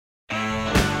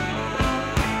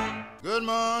Good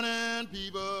morning,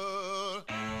 people.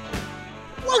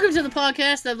 Welcome to the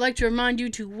podcast. I'd like to remind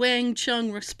you to Wang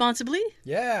Chung responsibly.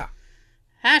 Yeah.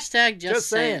 Hashtag just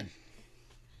saying.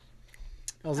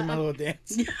 That was my little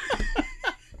dance.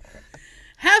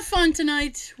 Have fun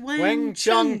tonight. Wang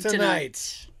Chung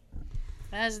tonight.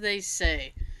 As they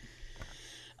say.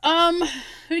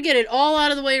 We get it all out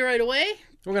of the way right away.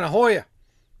 We're going to Hoya.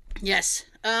 Yes.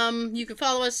 You can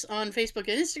follow us on Facebook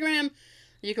and Instagram.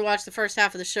 You can watch the first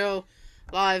half of the show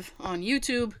live on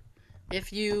YouTube.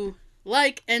 If you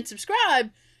like and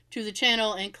subscribe to the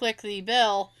channel and click the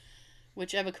bell,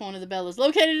 whichever corner the bell is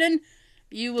located in,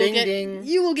 you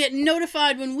will get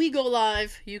notified when we go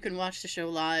live. You can watch the show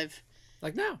live.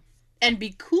 Like now. And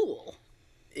be cool.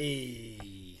 Well,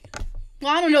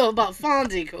 I don't know about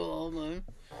Fonzie cool,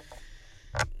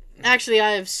 but... Actually,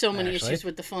 I have so many issues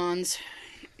with the Fonz.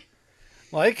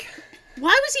 Like?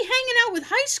 Why was he hanging out with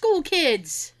high school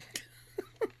kids?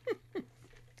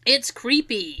 It's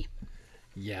creepy.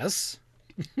 Yes.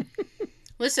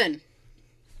 Listen.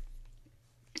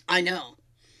 I know.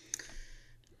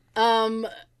 I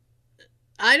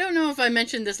don't know if I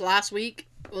mentioned this last week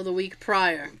or the week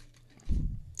prior.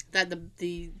 That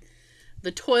the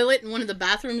toilet in one of the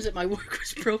bathrooms at my work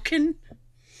was broken.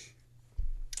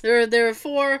 There are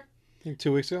 4... I think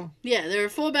 2 weeks ago? Yeah, there are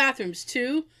 4 bathrooms.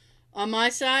 2 on my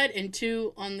side and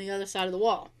 2 on the other side of the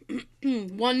wall.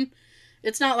 One,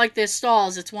 it's not like there's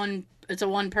stalls. It's a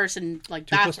one-person like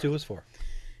 2 bathroom. 2 plus 2 is 4.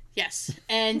 Yes,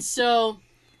 and so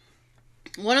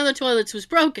one of the toilets was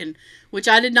broken, which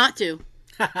I did not do.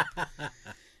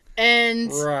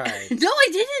 And right. No, I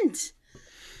didn't.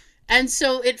 And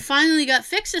so it finally got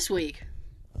fixed this week.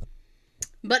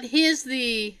 But here's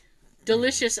the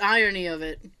delicious irony of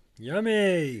it.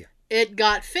 Yummy. It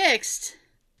got fixed,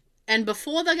 and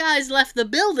before the guys left the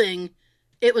building,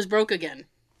 it was broke again.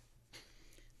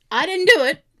 I didn't do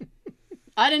it.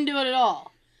 I didn't do it at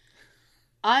all.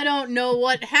 I don't know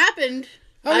what happened.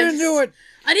 I didn't do it.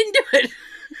 I didn't do it.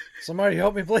 Somebody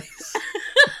help me, please.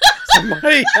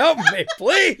 Somebody help me,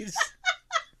 please.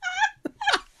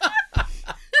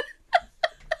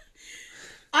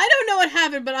 I don't know what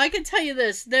happened, but I can tell you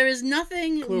this. There is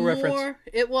nothing Clue more... reference.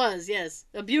 It was, yes.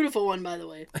 A beautiful one, by the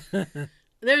way.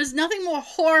 There's nothing more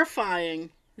horrifying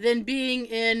than being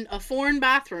in a foreign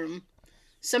bathroom,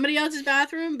 somebody else's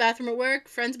bathroom at work,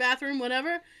 friend's bathroom,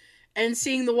 whatever, and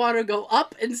seeing the water go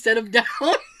up instead of down.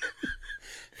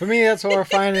 For me, that's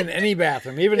horrifying in any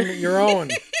bathroom, even your own.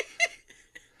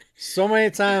 So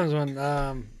many times when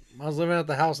I was living at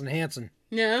the house in Hanson.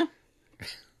 Yeah.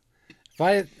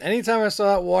 Anytime I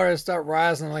saw that water start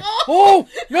rising, I'm like, oh,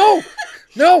 no,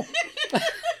 no,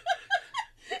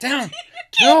 down,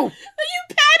 no. Are you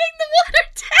patting the water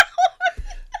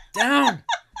down?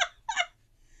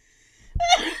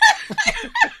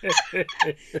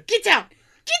 Get down!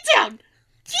 Get down!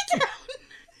 Get down!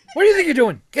 What do you think you're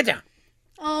doing? Get down.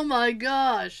 Oh my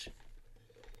gosh.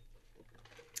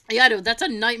 Yeah, dude, that's a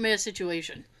nightmare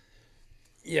situation.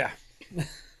 Yeah.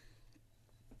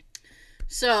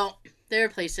 So... they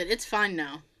replaced it. It's fine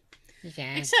now.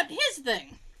 Okay. Except here's the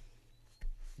thing.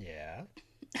 Yeah.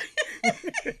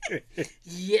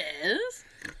 Yes.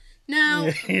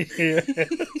 Now.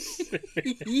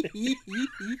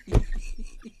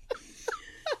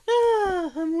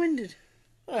 I'm winded.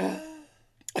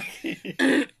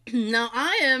 Now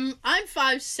I'm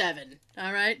 5'7",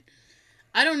 all right?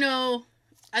 I don't know.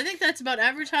 I think that's about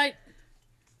average height.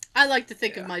 I like to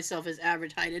think of myself as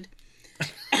average heighted.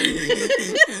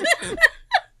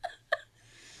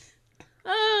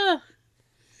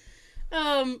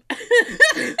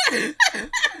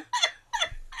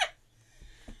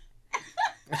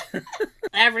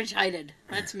 Average heighted.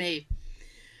 That's me.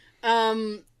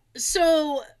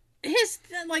 So his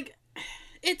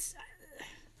it's.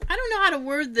 I don't know how to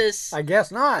word this. I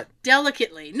guess not.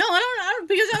 Delicately. No, I don't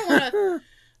because I don't want to.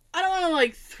 I don't want to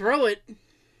like throw it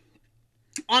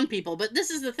on people. But this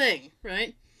is the thing,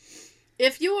 right?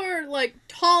 If you're, like,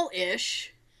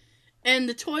 tall-ish, and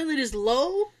the toilet is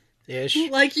low-ish,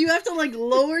 like, you have to, like,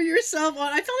 lower yourself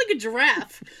on... I felt like a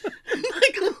giraffe. I'm,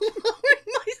 like, lowering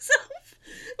myself.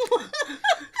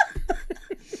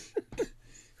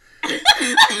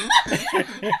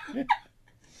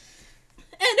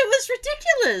 And it was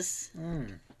ridiculous.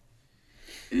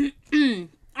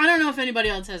 I don't know if anybody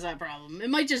else has that problem. It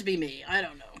might just be me. I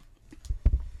don't know.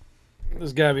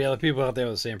 There's got to be other people out there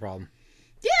with the same problem.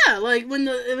 Yeah, like when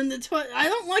the toilet. I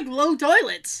don't like low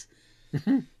toilets.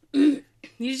 You're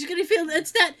just gonna feel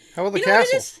that's that. How about the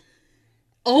castle?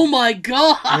 Oh my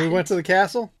god! We went to the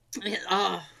castle.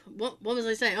 What was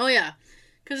I saying? Oh yeah,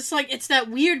 because it's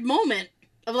that weird moment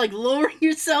of like lowering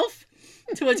yourself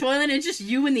to a toilet and it's just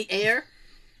you in the air.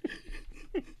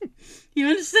 You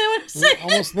understand what I'm saying?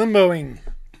 Almost limboing.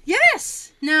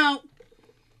 Yes. Now,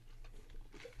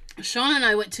 Sean and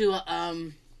I went to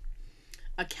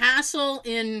a castle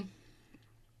in,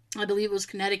 I believe it was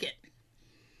Connecticut.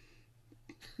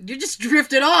 You just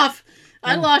drifted off.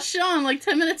 I lost Sean like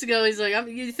 10 minutes ago. He's like,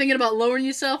 you thinking about lowering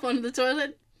yourself onto the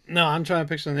toilet? No, I'm trying to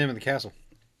picture the name of the castle.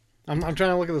 I'm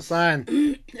trying to look at the sign.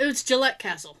 It was Gillette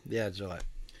Castle. Yeah, Gillette.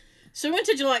 So we went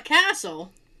to Gillette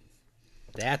Castle.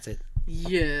 That's it.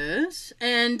 Yes.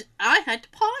 And I had to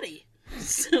potty.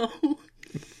 So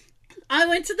I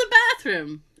went to the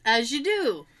bathroom, as you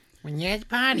do. When you had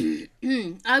party.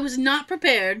 I was not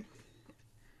prepared.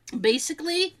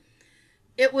 Basically,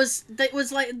 it was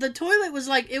like the toilet was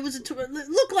like it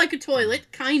looked like a toilet,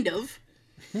 kind of.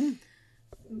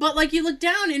 But like you look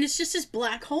down and it's just this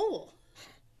black hole.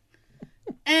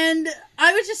 And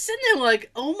I was just sitting there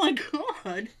like, oh my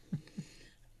god.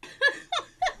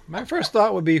 My first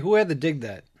thought would be, who had to dig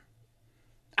that?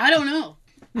 I don't know.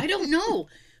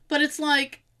 But it's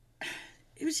like,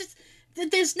 it was just,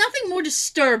 there's nothing more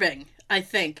disturbing, I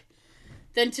think,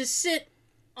 than to sit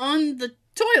on the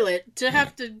toilet to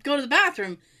have to go to the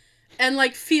bathroom and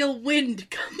like feel wind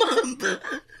come up.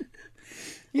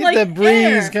 You Like get that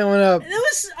breeze air. coming up. It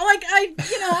was like, I'm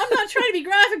not trying to be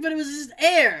graphic, but it was just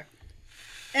air.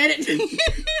 And it,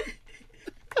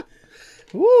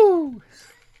 Woo!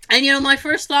 and my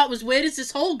first thought was, where does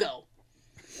this hole go?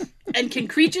 And can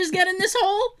creatures get in this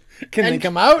hole? Can they And-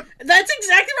 come out? That's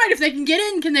exactly right. If they can get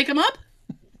in, can they come up?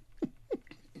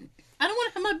 I don't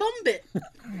want to have my bum bit.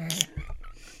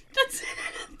 That's it.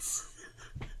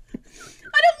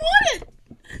 I don't want it.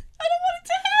 I don't want it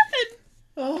to happen.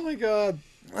 Oh my god.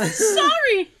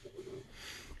 Sorry.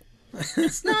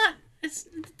 It's not.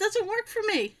 It doesn't work for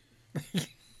me.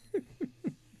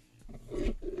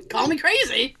 Call me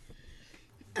crazy.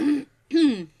 I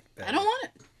don't want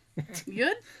it. You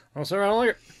good? Oh, sorry, I don't like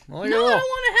it. I don't like No, it I at don't all.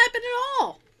 want it to happen at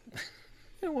all.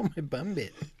 I don't want my bum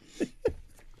bit.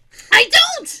 I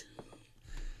don't.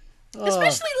 Oh.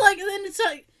 Especially like then it's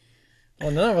like,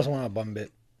 Well, none of us want a bum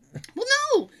bit. well,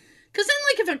 no, because then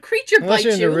like if a creature Unless bites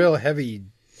you're into you, real heavy.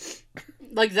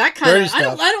 like that kind dirty of,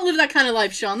 stuff. I don't live that kind of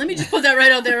life, Sean. Let me just put that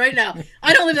right out there right now.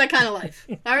 I don't live that kind of life.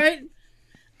 All right,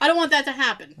 I don't want that to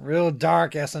happen. Real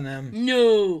dark S&M.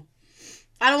 No,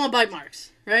 I don't want bite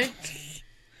marks. Right?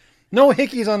 No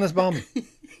hickeys on this bum.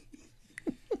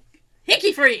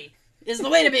 Hickey free is the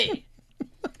way to be.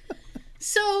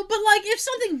 So, but like if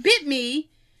something bit me,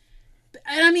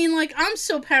 and I mean like I'm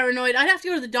so paranoid, I'd have to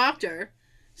go to the doctor.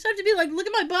 So I have to be like, look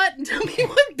at my butt and tell me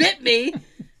what bit me,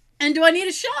 and do I need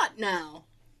a shot now?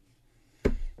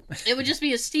 It would just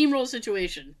be a steamroll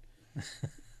situation,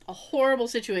 a horrible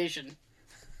situation.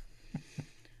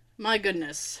 My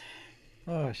goodness,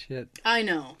 Oh, shit. I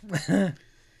know.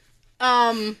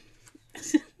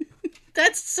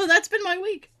 That's been my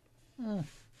week.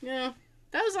 Yeah,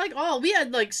 that was like all we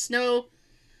had. Like snow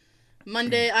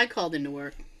Monday. I called into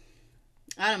work.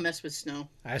 I don't mess with snow.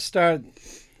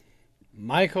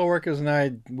 My coworkers and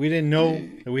I, we didn't know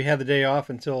that we had the day off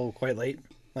until quite late.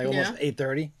 Like almost Yeah.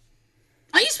 8:30.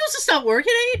 Are you supposed to stop work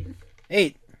at 8?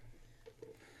 8.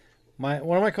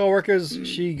 One of my coworkers,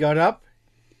 she got up,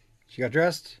 she got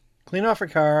dressed, cleaned off her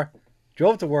car,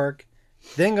 drove to work,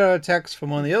 then got a text from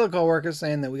one of the other coworkers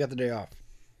saying that we got the day off.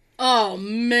 Oh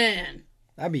man,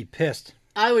 I'd be pissed.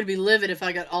 I would be livid if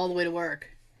I got all the way to work.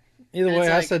 Either And way,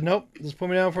 it's I like- said nope. Just put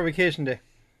me down for a vacation day.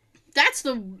 That's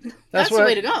the That's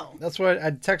way to go. That's what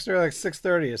I texted her like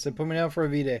 6:30. I said put me down for a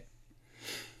V day.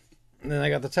 And then I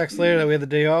got the text later that we had the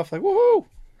day off. Like woohoo!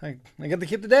 I get to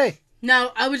keep the day.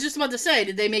 Now I was just about to say,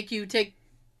 did they make you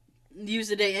use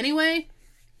the day anyway?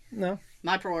 No,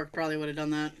 My pro work probably would have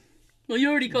done that. Well, you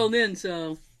already called in,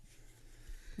 so.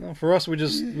 no. For us, we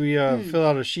fill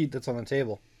out a sheet that's on the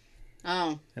table,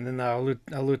 Oh, and then our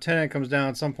lieutenant comes down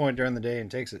at some point during the day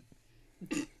and takes it.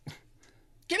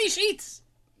 give me sheets.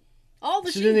 All the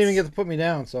She sheets. didn't even get to put me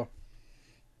down, so.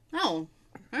 Oh,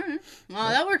 all right. Well,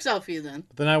 that works out for you then.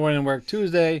 But then I went and worked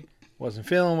Tuesday. Wasn't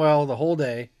feeling well the whole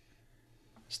day.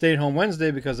 Stayed home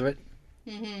Wednesday because of it.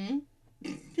 Mm-hmm.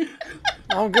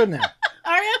 I'm good now.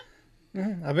 Are you?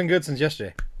 I've been good since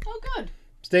yesterday. Oh, good.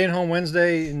 Staying home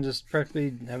Wednesday and just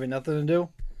practically having nothing to do.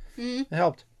 Mhm. It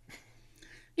helped.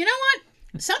 You know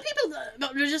what? Some people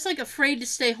are just like afraid to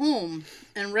stay home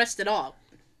and rest it off.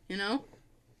 You know?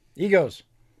 Egos.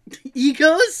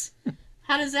 Egos?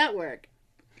 How does that work?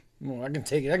 Well, I can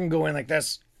take it. I can go in like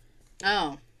this.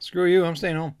 Oh. Screw you. I'm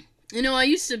staying home. You know, I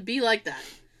used to be like that.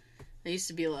 I used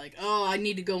to be like, oh, I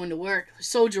need to go into work.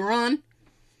 Soldier on.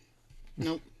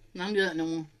 Nope. I don't do that no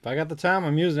more. If I got the time,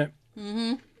 I'm using it.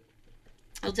 Mm-hmm.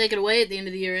 I'll take it away at the end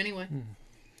of the year anyway.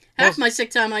 Half my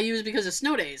sick time I use because of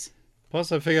snow days.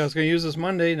 Plus, I figured I was going to use this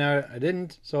Monday. Now I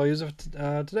didn't, so I'll use it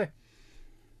today.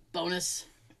 Bonus.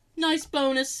 Nice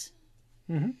bonus.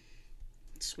 Mm-hmm.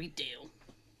 Sweet deal.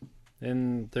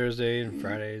 And Thursday and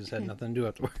Fridays had nothing to do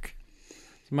after work.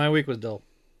 So my week was dull.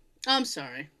 I'm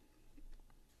sorry.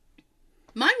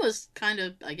 Mine was kind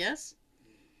of, I guess.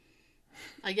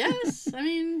 I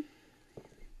mean,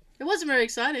 it wasn't very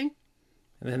exciting.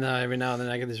 And then every now and then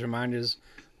I get these reminders.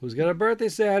 Who's got a birthday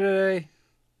Saturday?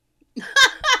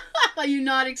 Are you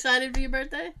not excited for your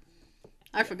birthday?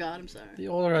 I forgot, I'm sorry. The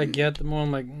older I get, the more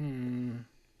I'm like,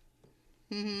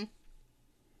 Mm-hmm.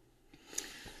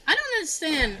 I don't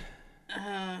understand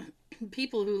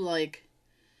people who like...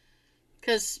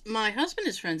 Because my husband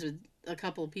is friends with a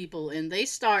couple of people, and they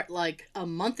start like a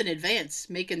month in advance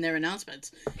making their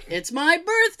announcements. It's my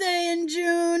birthday in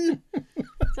June.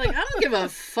 It's like, I don't give a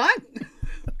fuck.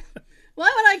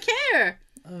 Why would I care?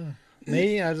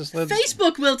 Me, I just let...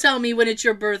 Facebook will tell me when it's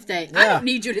your birthday. I don't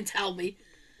need you to tell me.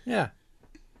 Yeah.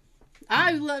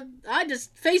 I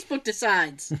just... Facebook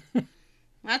decides.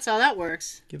 That's how that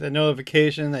works. Get that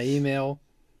notification, that email.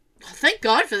 Thank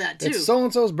God for that, too. It's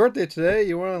so-and-so's birthday today.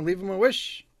 You want to leave him a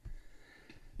wish?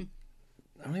 I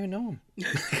don't even know him.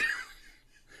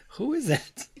 Who is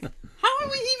that? How are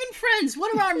we even friends?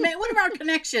 What are our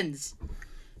connections?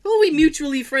 Who are we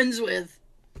mutually friends with?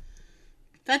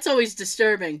 That's always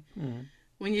disturbing. Mm-hmm.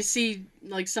 When you see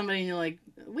like somebody and you're like,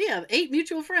 we have 8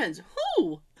 mutual friends.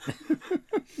 Who? Who do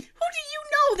you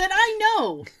know that I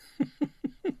know?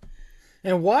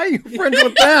 And why are you friends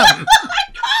with them? I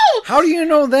know! How do you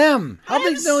know them? How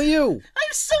do they know you? I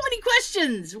have so many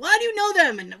questions. Why do you know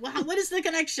them? And what is the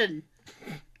connection?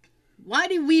 Why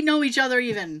do we know each other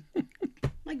even?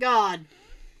 My God.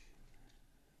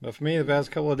 But for me, the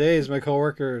past couple of days, my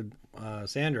coworker,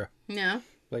 Sandra. Yeah.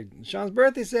 Like, Sean's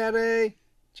birthday Saturday.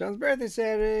 Sean's birthday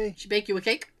Saturday. She bake you a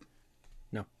cake?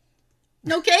 No.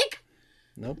 No cake?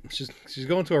 Nope. She's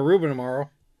going to Aruba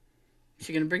tomorrow.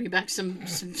 She gonna bring you back something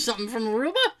from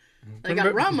Aruba? They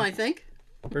got rum, I think.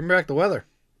 Bring back the weather.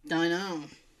 I know.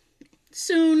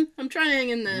 Soon. I'm trying to hang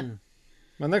in there.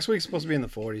 Well, next week's supposed to be in the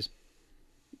 40s.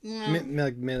 Well,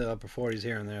 Mid upper 40s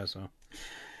here and there, so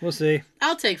we'll see.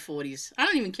 I'll take 40s. I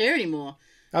don't even care anymore.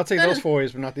 I'll take those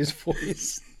 40s, but not these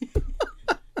 40s.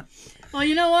 Well,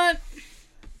 you know what?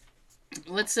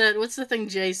 What's the thing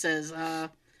Jay says?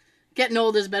 Getting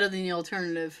old is better than the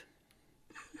alternative.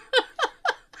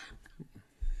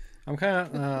 I'm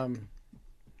kind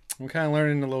of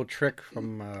learning a little trick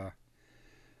from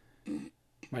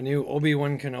my new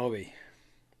Obi-Wan Kenobi.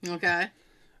 Okay.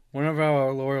 One of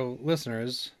our loyal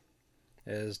listeners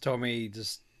has told me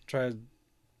just try to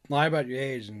lie about your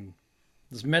age and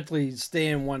just mentally stay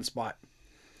in one spot.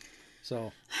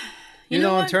 So, you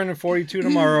know I'm turning 42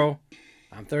 tomorrow.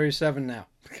 I'm 37 now.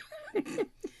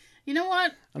 You know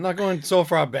what? I'm not going so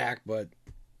far back, but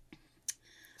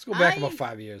let's go back about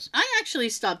 5 years. I actually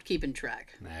stopped keeping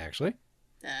track. Actually,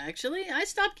 I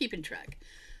stopped keeping track.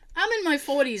 I'm in my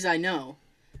 40s, I know.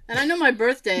 And I know my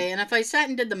birthday, and if I sat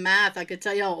and did the math, I could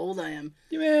tell you how old I am.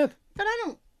 Do math. But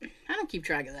I don't keep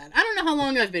track of that. I don't know how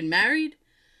long I've been married.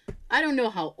 I don't know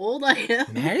how old I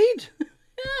am. Married?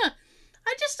 Yeah.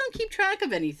 I just don't keep track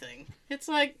of anything. It's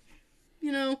like,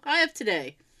 I have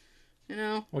today.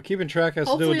 Well, keeping track has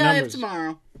to do Hopefully with numbers. I have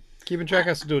tomorrow. Keeping track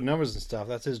has to do with numbers and stuff.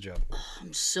 That's his job.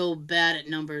 I'm so bad at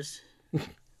numbers.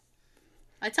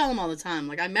 I tell him all the time,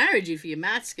 like, I married you for your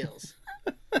math skills.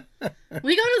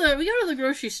 We go to the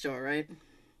grocery store, right?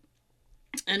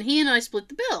 And he and I split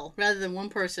the bill rather than one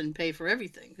person pay for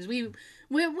everything because we're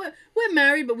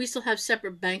married, but we still have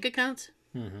separate bank accounts.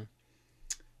 Mm-hmm.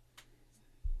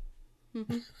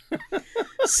 Mm-hmm.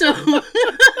 So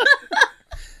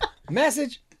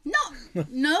message. No,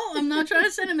 I'm not trying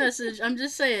to send a message. I'm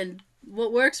just saying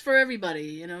what works for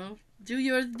everybody. Do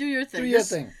your thing. Do your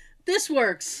thing. This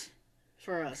works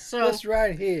for us. So this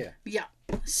right here. Yeah.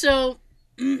 So.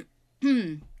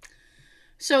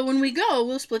 So when we go,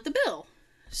 we'll split the bill.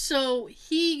 So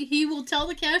he will tell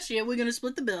the cashier we're going to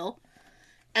split the bill.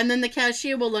 And then the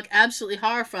cashier will look absolutely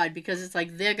horrified because it's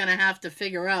like they're going to have to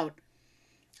figure out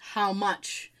how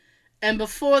much. And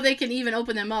before they can even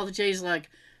open their mouth, Jay's like,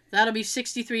 that'll be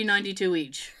 $63.92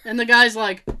 each. And the guy's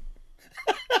like,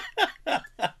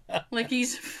 like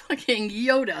he's fucking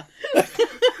Yoda.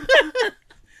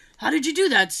 How did you do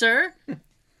that, sir?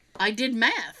 I did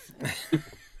math.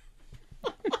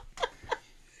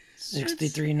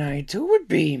 $63.92 would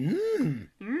be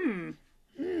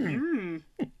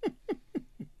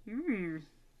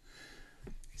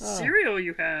Cereal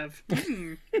you have.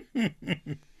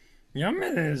 Yum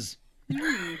it is.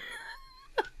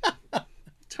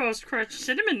 Toast Crunch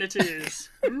cinnamon it is.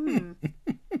 Mm.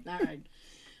 All right.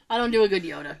 I don't do a good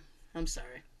Yoda. I'm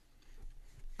sorry.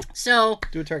 So.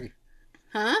 Do a turkey.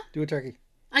 Huh? Do a turkey.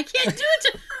 I can't do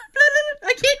it.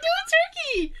 I can't do a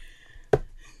turkey.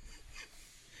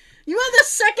 You are the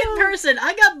second person.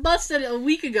 I got busted a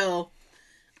week ago.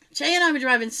 Jay and I were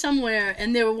driving somewhere,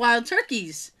 and there were wild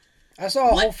turkeys. I saw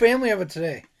a whole family of it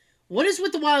today. What is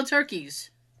with the wild turkeys?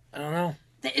 I don't know.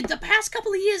 The past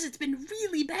couple of years, it's been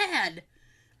really bad.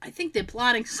 I think they're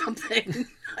plotting something.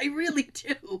 I really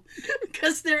do.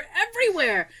 Because they're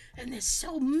everywhere. And there's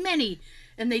so many.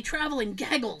 And they travel in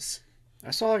gaggles.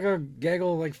 I saw like a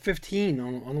gaggle like 15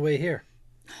 on the way here.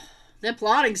 They're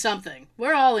plotting something.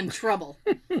 We're all in trouble.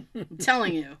 I'm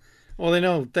telling you. Well, they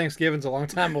know Thanksgiving's a long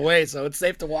time away, so it's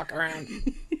safe to walk around.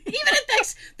 Even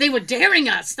at they were daring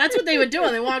us. That's what they were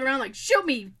doing. They walk around like, shoot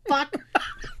me, fuck.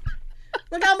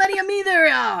 Look how many of me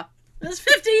there are. There's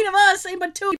 15 of us, ain't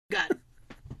but 2 you got.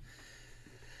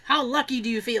 How lucky do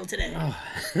you feel today?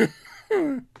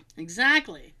 Oh.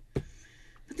 Exactly.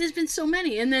 But there's been so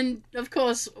many. And then, of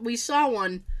course, we saw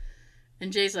one,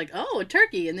 and Jay's like, oh, a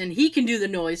turkey. And then he can do the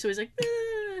noise, so he's like,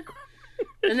 ah.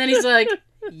 And then he's like,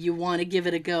 you want to give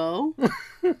it a go?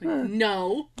 Like,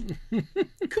 no.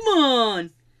 Come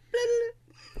on.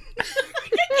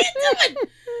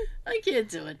 I can't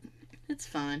do it. It's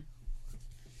fine.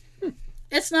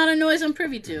 It's not a noise I'm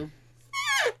privy to.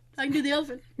 I can do the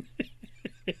elephant.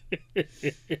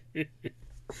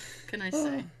 Can I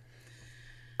say?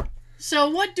 So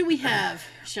what do we have,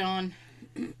 Sean?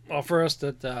 Well, first,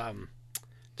 that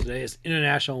today is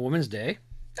International Women's Day.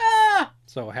 Ah!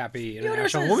 So happy Uteruses.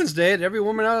 International Women's Day to every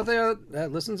woman out there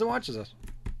that listens and watches us.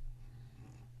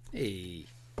 Hey.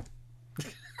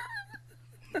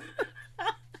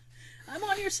 I'm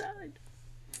on your side.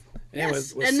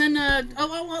 Anyways, Yes. And then,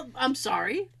 well, I'm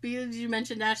sorry, because you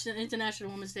mentioned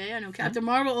International Women's Day. I know Captain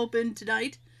Marvel opened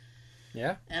tonight.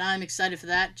 Yeah. And I'm excited for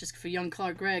that, just for young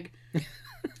Clark Gregg.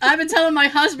 I've been telling my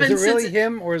husband Is it really since...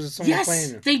 him, or is it someone playing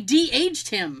Yes, him? they de-aged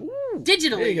him. Ooh,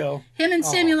 digitally. there you go. Him and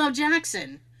Samuel L.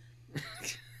 Jackson.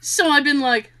 So I've been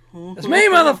like... It's me,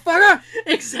 motherfucker!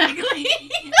 Exactly.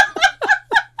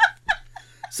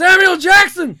 Samuel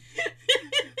Jackson!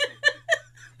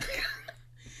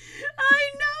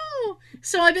 I know.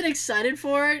 So I've been excited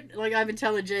for it. Like, I've been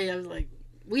telling Jay, I was like,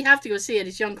 we have to go see it.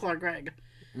 It's young Clark Gregg.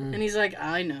 And he's like,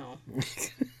 I know.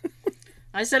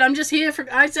 I said, I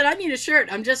said, I need a shirt.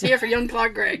 I'm just here for young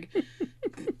Clark Gregg.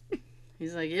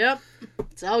 He's like, yep,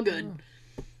 it's all good.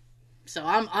 So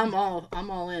I'm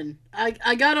all in.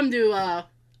 I got him to,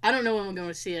 I don't know when we're going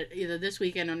to see it, either this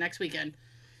weekend or next weekend.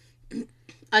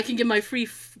 I can give my free,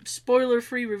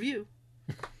 spoiler-free review.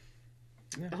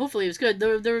 Yeah. Hopefully it was good.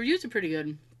 The reviews are pretty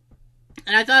good.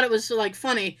 And I thought it was, like,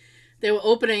 funny. They were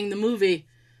opening the movie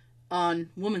on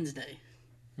Women's Day.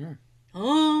 Hmm.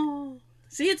 Oh.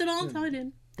 See, it's an all tied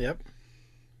in. Yep.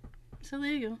 So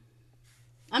there you go.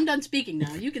 I'm done speaking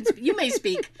now. You can. You may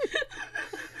speak.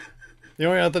 The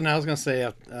only other thing I was going to say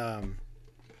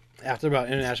after about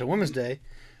International Women's Day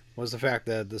was the fact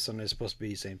that this Sunday is supposed to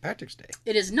be St. Patrick's Day.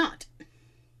 It is not.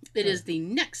 It is the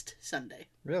next Sunday.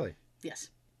 Really? Yes.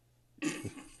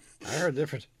 I heard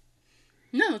different.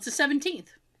 No, it's the 17th.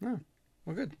 Oh,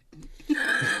 well, good.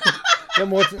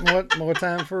 Got more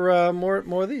time for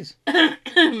more of these.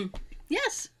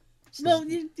 Yes. Well,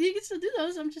 you can still do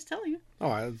those. I'm just telling you.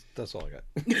 Oh, that's all I got.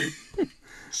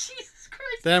 Jesus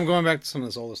Christ. Then I'm going back to some of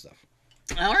this older stuff.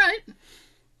 All right.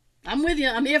 I'm with you.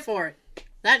 I'm here for it.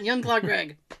 That and young Clark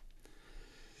Gregg.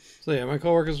 So yeah, my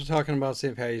coworkers were talking about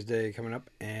St. Patty's Day coming up,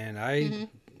 and I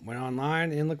went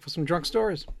online and looked for some drunk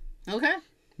stories. Okay.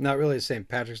 Not really St.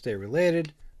 Patrick's Day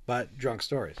related, but drunk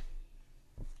stories.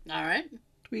 All right.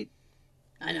 Tweet.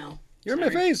 I know. You're in my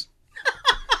face.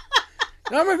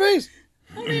 Not in my face.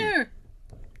 Come here.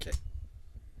 Okay.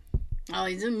 Oh,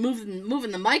 he's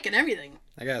moving the mic and everything.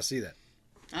 I gotta see that.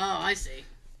 Oh, I see.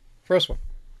 First one.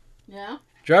 Yeah?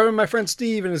 Driving my friend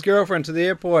Steve and his girlfriend to the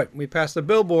airport, we passed a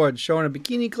billboard showing a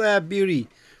bikini-clad beauty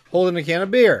holding a can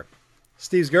of beer.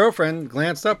 Steve's girlfriend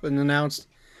glanced up and announced,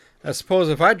 I suppose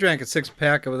if I drank a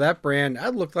six-pack of that brand,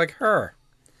 I'd look like her.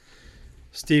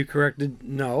 Steve corrected,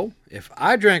 no, if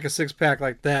I drank a six-pack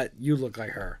like that, you look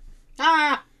like her.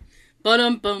 Ah!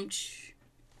 Ba-dum-bum-ch.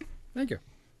 Thank you.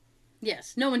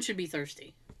 Yes, no one should be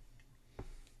thirsty.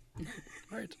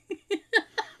 Right.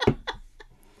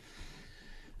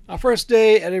 Our first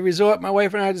day at a resort, my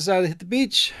wife and I decided to hit the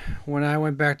beach. When I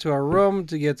went back to our room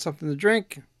to get something to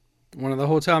drink, one of the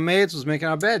hotel maids was making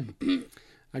our bed.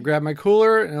 I grabbed my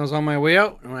cooler and I was on my way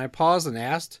out, and I paused and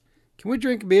asked, can we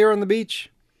drink beer on the beach?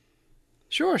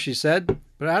 Sure, she said,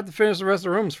 but I have to finish the rest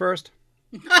of the rooms first.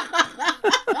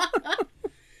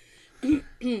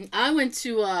 I went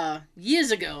to,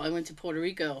 years ago, I went to Puerto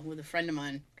Rico with a friend of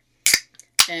mine.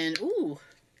 And,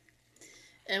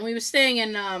 we were staying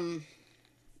in,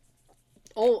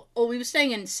 we were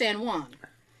staying in San Juan.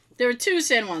 There were two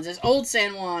San Juans. There's old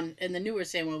San Juan and the newer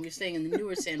San Juan. We were staying in the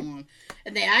newer San Juan.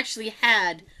 And they actually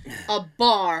had a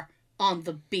bar on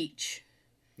the beach.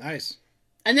 Nice.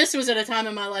 And this was at a time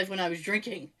in my life when I was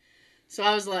drinking. So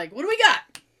I was like, what do we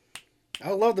got? I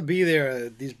would love to be there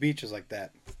at these beaches like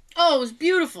that. Oh, it was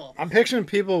beautiful. I'm picturing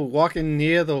people walking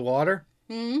near the water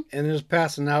Mm-hmm. and they're just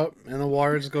passing out and the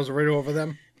water just goes right over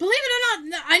them. Believe it or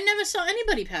not, I never saw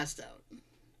anybody passed out.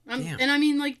 Damn. And I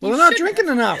mean, like, Well, you they're not shouldn't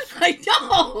drinking enough. have. I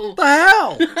know. What the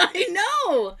hell? I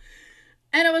know.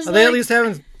 And it was Are like, they at least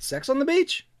having sex on the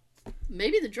beach?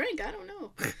 maybe the drink, I don't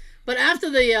know. But after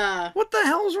the, What the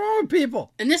hell is wrong with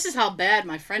people? and this is how bad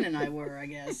my friend and I were, I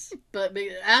guess. But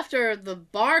after the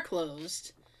bar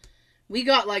closed, we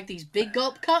got like these big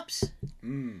gulp cups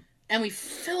Mm. and we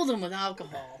filled them with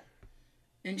alcohol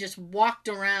and just walked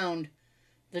around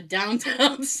the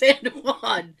downtown San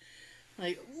Juan.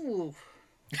 Like, ooh.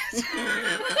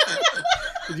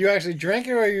 Did you actually drink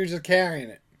it or are you just carrying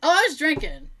it? Oh, I was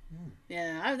drinking.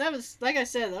 Yeah, that was, like I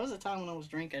said, that was a time when I was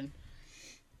drinking.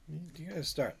 You gotta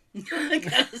start. I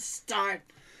gotta start.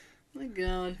 My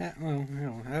God. Well, you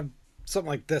know, have something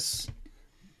like this.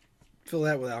 Fill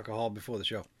that with alcohol before the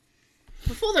show.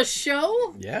 Before the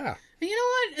show? Yeah. And you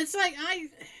know what? It's like, I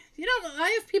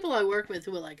have people I work with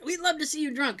who are like, we'd love to see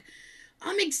you drunk.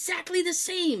 I'm exactly the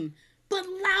same, but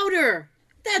louder.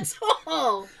 That's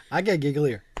all. I get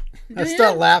gigglier. I Do ya?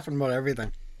 start laughing about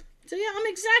everything. So yeah, I'm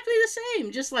exactly the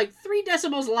same, just like 3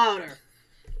 decibels louder.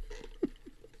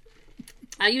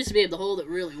 I used to be able to hold it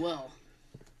really well.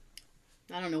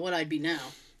 I don't know what I'd be now.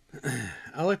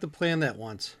 I like to plan that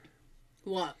once.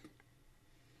 What?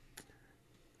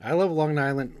 I love Long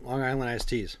Island iced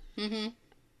teas. Mm-hmm.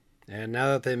 And now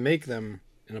that they make them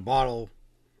in a bottle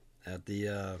at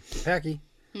the Packy,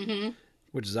 Mm-hmm.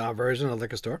 which is our version of a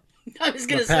liquor store. I was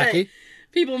gonna The say, Packy.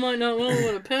 people might not know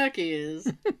what a packy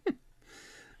is.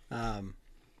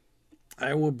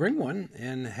 I will bring one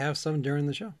and have some during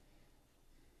the show.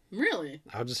 Really?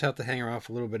 I'll just have to hang around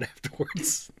for a little bit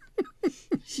afterwards.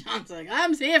 Sean's like,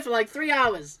 I'm here for like 3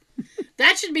 hours.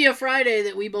 That should be a Friday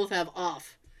that we both have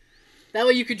off. That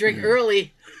way you could drink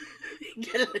early.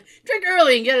 Drink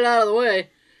early and get it out of the way.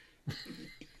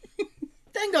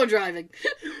 Then go driving.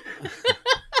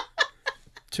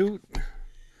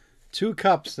 Two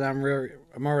cups and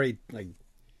I'm already like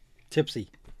tipsy.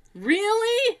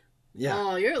 Really? Yeah.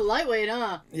 Oh, you're lightweight,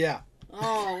 huh? Yeah.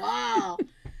 Oh, wow.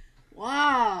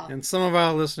 Wow. And some of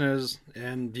our listeners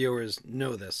and viewers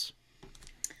know this.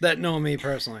 That know me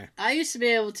personally. I used to be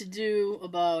able to do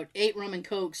about 8 rum and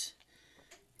cokes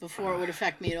before it would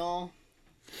affect me at all.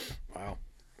 Wow.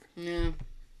 Yeah.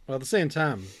 Well, at the same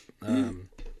time,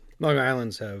 Long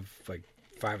Islands have like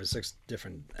 5 or 6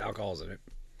 different alcohols in it.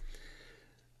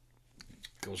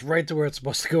 Goes right to where it's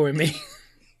supposed to go in me.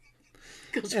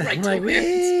 Goes Yeah, right I'm to like, where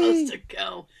it's supposed to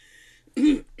go.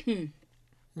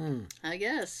 I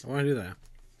guess. I want to do that.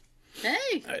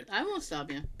 Hey, Right. I won't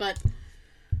stop you. But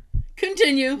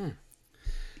continue.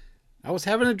 I was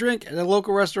having a drink at a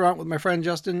local restaurant with my friend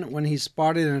Justin when he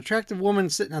spotted an attractive woman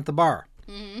sitting at the bar.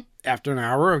 Mm-hmm. After an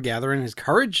hour of gathering his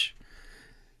courage,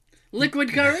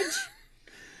 Liquid courage?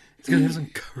 he's gonna have some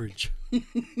courage.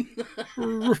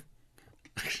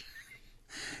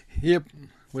 Yep,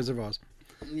 Wizard of Oz.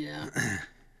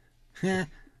 Yeah.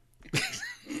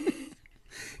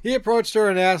 He approached her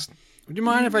and asked, "Would you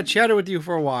mind if I chatted with you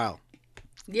for a while?"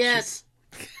 Yes.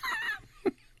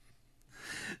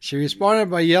 She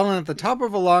responded by yelling at the top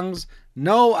of her lungs,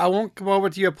 "No, I won't come over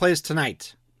to your place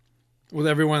tonight." With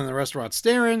everyone in the restaurant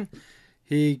staring,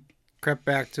 he crept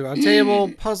back to our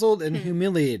table, puzzled and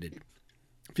humiliated.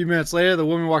 A few minutes later, the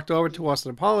woman walked over to us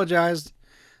and apologized.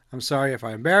 "I'm sorry if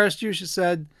I embarrassed you," she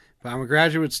said, "but I'm a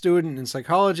graduate student in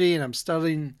psychology and I'm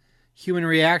studying human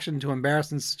reaction to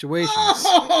embarrassing situations."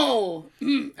 Oh!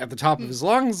 At the top of his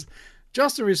lungs,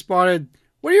 Justin responded,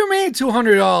 "What do you mean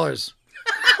 $200?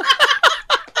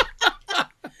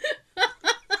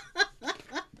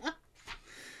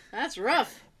 That's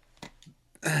rough.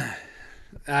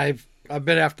 I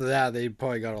bet after that they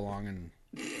probably got along and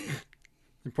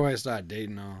they probably started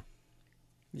dating. All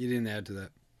you didn't add to that.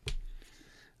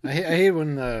 I hate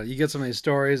when you get some of these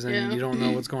stories and Yeah. you don't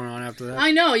know what's going on after that.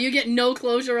 I know. You get no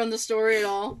closure on the story at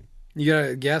all. You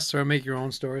gotta guess or make your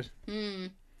own stories. Hmm.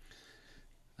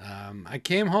 I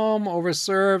came home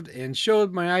overserved and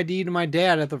showed my ID to my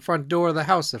dad at the front door of the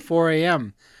house at 4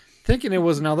 a.m., thinking it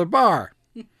was another bar.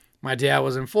 My dad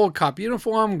was in full cop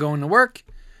uniform going to work.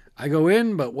 I go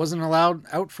in, but wasn't allowed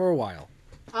out for a while.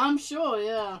 I'm sure,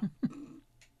 yeah.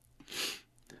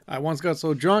 I once got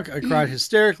so drunk I cried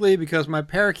hysterically because my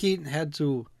parakeet had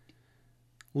to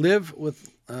live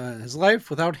with his life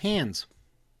without hands.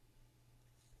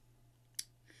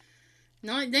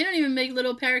 No, they don't even make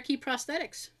little parakeet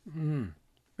prosthetics.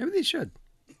 Maybe they should.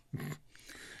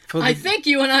 I think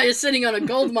you and I are sitting on a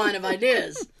gold mine of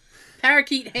ideas.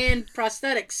 Parakeet hand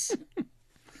prosthetics.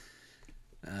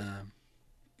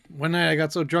 One night I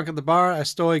got so drunk at the bar, I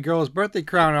stole a girl's birthday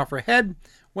crown off her head,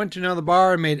 went to another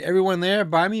bar, and made everyone there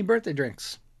buy me birthday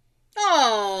drinks.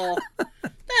 Oh,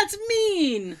 that's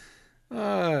mean.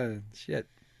 Shit.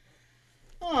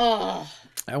 Oh.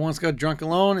 I once got drunk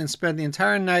alone and spent the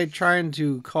entire night trying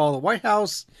to call the White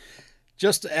House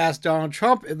just to ask Donald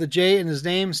Trump if the J in his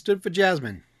name stood for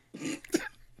Jasmine.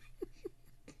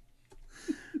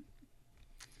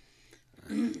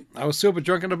 I was super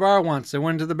drunk at a bar once. I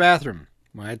went into the bathroom.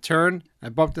 When I turned, I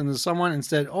bumped into someone and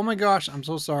said, "Oh my gosh, I'm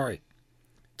so sorry."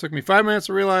 It took me 5 minutes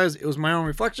to realize it was my own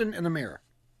reflection in the mirror.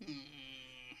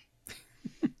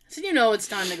 So you know it's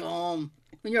time to go home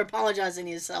when you're apologizing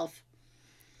to yourself.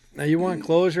 Now you want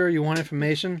closure, you want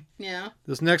information. Yeah.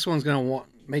 This next one's gonna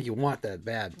make you want that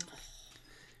bad.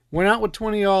 Went out with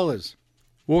 $20.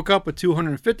 Woke up with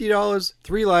 $250,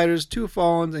 3 lighters, 2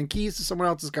 phones, and keys to someone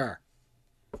else's car.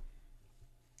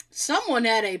 Someone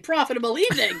had a profitable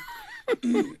evening.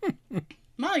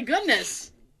 My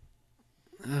goodness.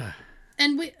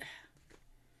 And we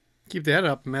Keep that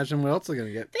up. Imagine what else they're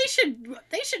gonna get.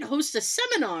 they should host a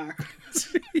seminar.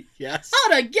 Yes.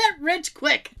 How to get rich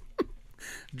quick.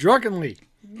 Drunkenly.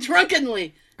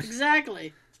 Drunkenly.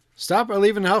 Exactly. Stop by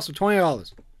leaving the house with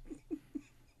 $20.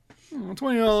 Oh,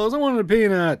 $20. I wanted a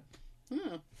peanut.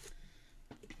 Oh.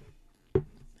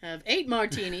 Have 8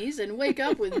 martinis and wake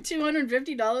up with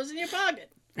 $250 in your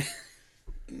pocket. I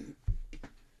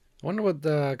wonder what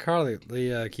the car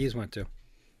the keys went to.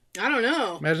 I don't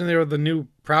know. Imagine they were the new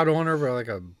proud owner of like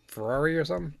a Ferrari or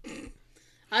something.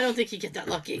 I don't think you get that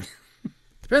lucky.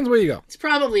 Depends where you go. It's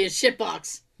probably a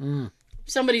shitbox.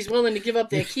 Somebody's willing to give up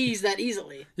their keys that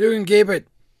easily. You can keep it.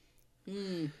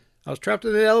 I was trapped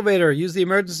in the elevator, used the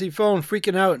emergency phone,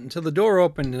 freaking out until the door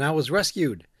opened and I was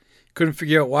rescued. Couldn't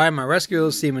figure out why my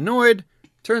rescuers seemed annoyed.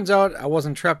 Turns out I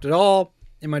wasn't trapped at all.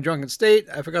 In my drunken state,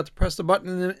 I forgot to press the button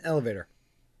in the elevator.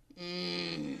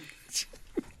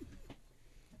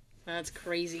 That's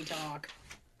crazy talk.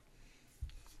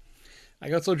 I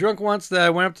got so drunk once that I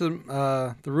went up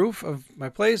to the roof of my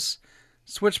place,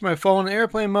 switched my phone to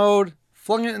airplane mode,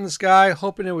 flung it in the sky,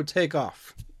 hoping it would take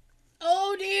off.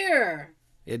 Oh dear.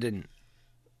 It didn't.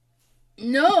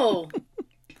 No.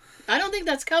 I don't think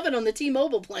that's covered on the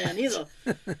T-Mobile plan either.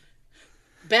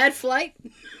 Bad flight?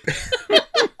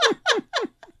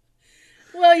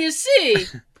 Well, you see,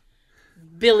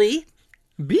 Billy,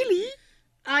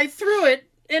 I threw it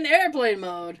in airplane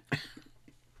mode, and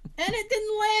it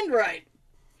didn't land right.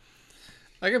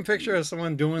 I can picture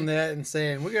someone doing that and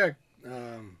saying, "We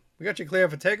got you clear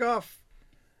for takeoff,"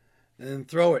 and then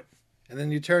throw it, and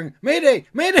then you turn, "Mayday,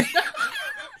 Mayday!"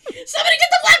 Somebody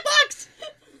get the black box!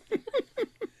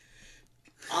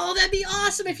 Oh, that'd be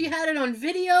awesome if you had it on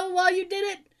video while you did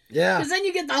it. Yeah. Because then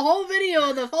you get the whole video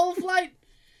of the whole flight.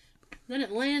 Then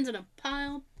it lands in a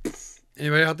pile.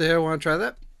 Anybody out there want to try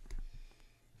that?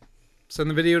 Send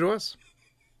the video to us.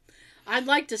 I'd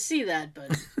like to see that,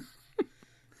 but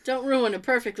don't ruin a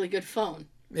perfectly good phone.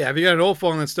 Yeah, if you got an old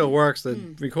phone that still works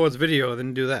that records video,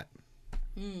 then do that.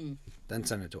 Then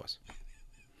send it to us.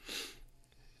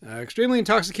 Extremely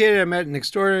intoxicated, I met an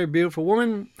extraordinary, beautiful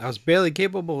woman. I was barely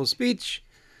capable of speech.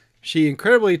 She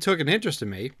incredibly took an interest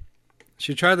in me.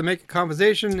 She tried to make a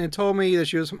conversation and told me that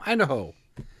she was from Idaho.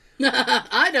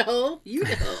 Idaho?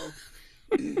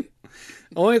 The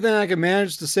only thing I could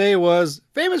manage to say was,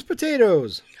 famous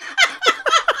potatoes.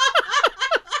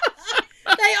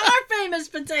 They are famous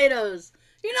potatoes.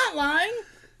 You're not lying.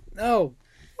 No.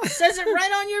 It says it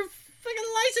right on your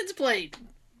freaking license plate.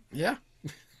 Yeah.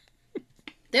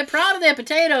 They're proud of their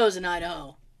potatoes in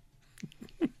Idaho.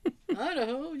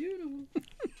 Idaho, you know.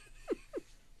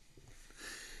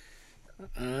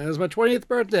 It was my 20th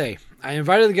birthday. I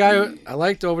invited the guy I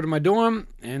liked over to my dorm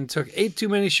and took 8 too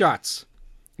many shots.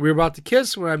 We were about to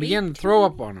kiss when I began to throw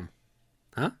up on him.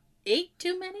 Huh? 8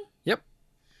 too many? Yep.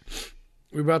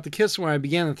 We were about to kiss when I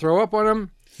began to throw up on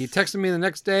him. He texted me the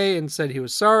next day and said he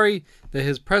was sorry that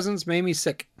his presence made me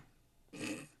sick.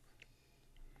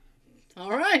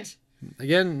 All right.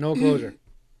 Again, no closure.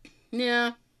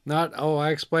 Yeah. Not, oh,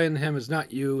 I explained to him it's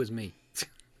not you, it's me.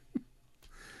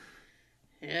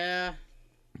 Yeah.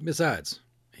 Besides,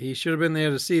 he should have been there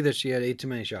to see that she had 8 too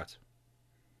many shots.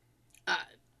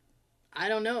 I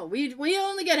don't know. We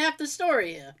only get half the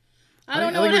story here. I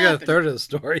don't know I think what we got a happened. third of the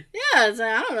story. Yeah, it's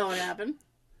like, I don't know what happened.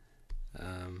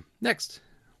 Next.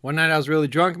 One night I was really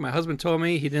drunk. My husband told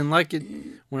me he didn't like it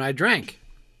when I drank.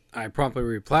 I promptly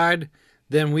replied,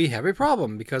 then we have a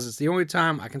problem because it's the only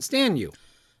time I can stand you.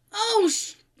 Oh,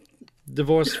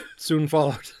 Divorce soon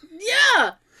followed.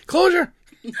 yeah. Closure!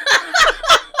 I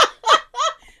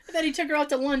bet he took her out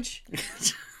to lunch.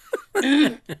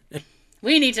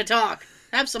 We need to talk.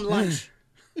 Have some lunch.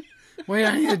 Wait,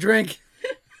 I need a drink.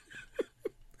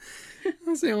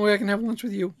 That's the only way I can have lunch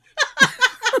with you.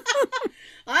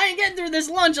 I ain't getting through this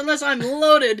lunch unless I'm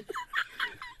loaded.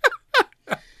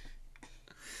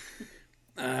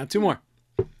 Two more.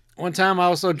 One time I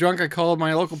was so drunk I called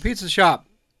my local pizza shop.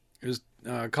 It was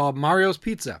called Mario's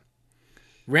Pizza.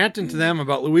 Ranting to them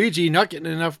about Luigi not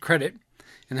getting enough credit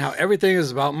and how everything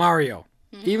is about Mario.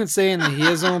 Even saying that he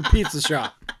has his own pizza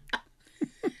shop.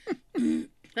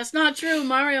 That's not true.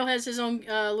 Mario has his own.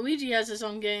 Luigi has his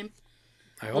own game.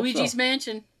 I hope Luigi's so.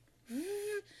 Mansion.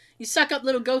 You suck up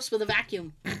little ghosts with a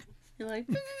vacuum. You're like,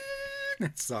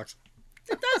 That sucks.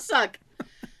 it does suck.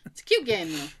 It's a cute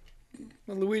game though.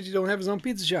 Well, Luigi don't have his own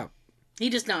pizza shop. He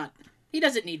does not. He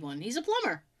doesn't need one. He's a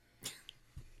plumber.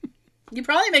 You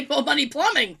probably make more money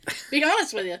plumbing. Be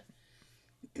honest with you.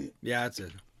 Yeah, that's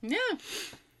it. Yeah.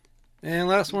 And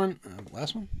last one.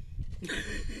 Last one?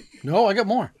 No, I got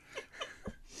more.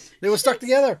 They were stuck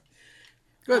together.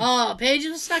 Good. Oh,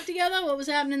 pages were stuck together? What was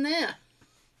happening there?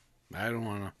 I don't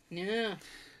want to.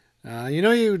 Yeah. You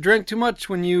know you drink too much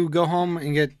when you go home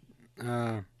and get...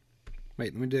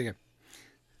 wait, let me do it again.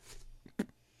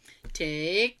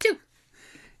 Take two.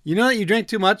 You know that you drink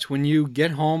too much when you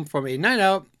get home from a night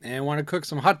out and want to cook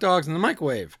some hot dogs in the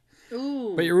microwave.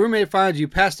 Ooh. But your roommate finds you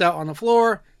passed out on the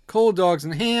floor, cold dogs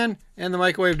in hand, and the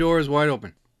microwave door is wide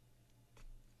open.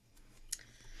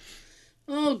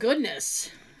 Oh,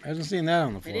 goodness. I haven't seen that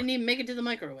on the I floor. didn't even make it to the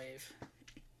microwave.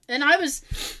 And I was...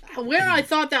 Where I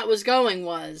thought that was going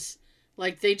was...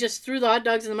 Like, they just threw the hot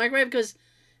dogs in the microwave because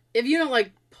if you don't,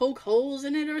 like, poke holes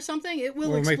in it or something, it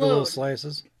will Or explode. make the little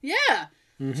slices. Yeah.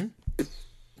 Mm-hmm.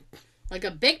 Like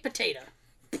a baked potato.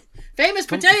 Famous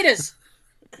potatoes!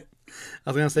 I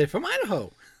was going to say from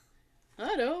Idaho.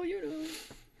 I know, you know.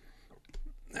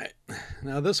 All right.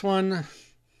 Now this one,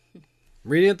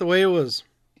 reading it the way it was.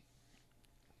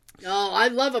 Oh, I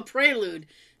love a prelude.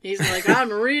 He's like,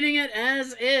 I'm reading it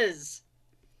as is.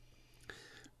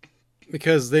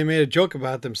 Because they made a joke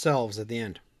about it themselves at the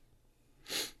end.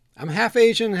 I'm half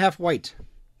Asian, half white.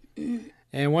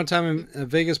 And one time in a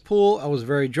Vegas pool, I was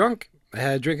very drunk. I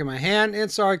had a drink in my hand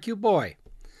and saw a cute boy.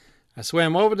 I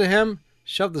swam over to him,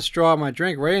 shoved the straw of my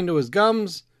drink right into his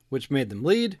gums, which made them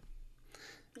bleed,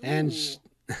 and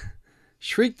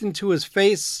shrieked into his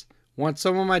face, "Want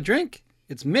some of my drink?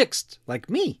 It's mixed, like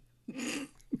me."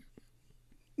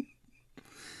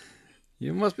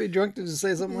 You must be drunk to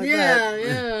say something like that.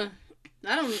 Yeah.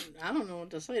 I don't know what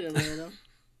to say to that, though.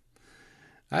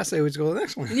 I say we just go to the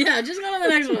next one. Yeah, just go to the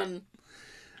next one.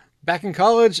 Back in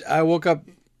college, I woke up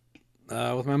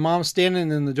with my mom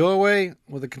standing in the doorway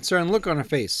with a concerned look on her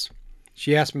face.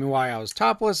 She asked me why I was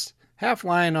topless, half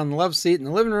lying on the love seat in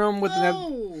the living room with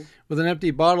an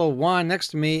empty bottle of wine next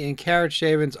to me and carrot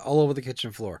shavings all over the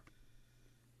kitchen floor.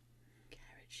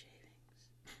 Carrot shavings.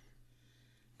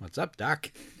 What's up,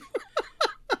 Doc?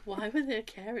 Why were there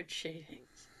carrot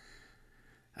shavings?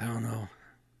 I don't know.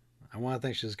 I want to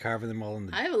think she's carving them all in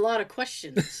the... I have a lot of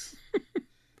questions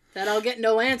that I'll get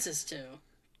no answers to.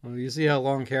 Well, you see how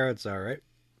long carrots are, right?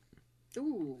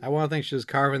 Ooh. I want to think she's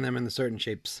carving them into certain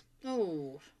shapes.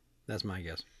 Oh. That's my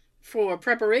guess. For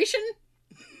preparation?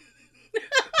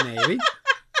 Maybe.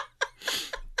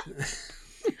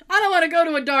 I don't want to go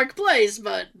to a dark place,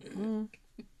 but...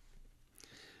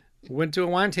 Went to a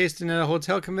wine tasting at a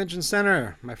hotel convention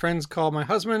center. My friends called my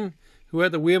husband, who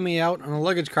had to wheel me out on a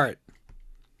luggage cart.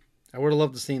 I would have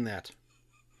loved to have seen that.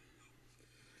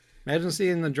 Imagine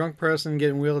seeing the drunk person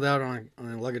getting wheeled out on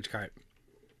a luggage cart.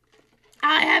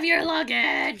 I have your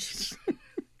luggage!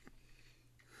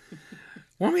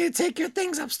 Want me to take your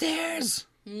things upstairs?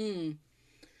 I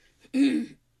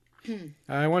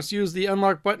once used the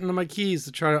unlock button on my keys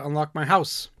to try to unlock my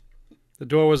house. The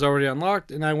door was already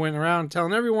unlocked, and I went around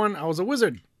telling everyone I was a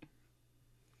wizard.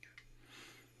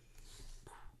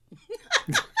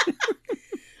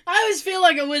 I always feel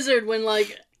like a wizard when,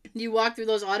 like, you walk through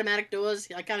those automatic doors.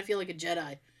 I kind of feel like a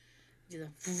Jedi. You know,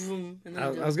 and then I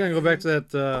was going to go back to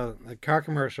that car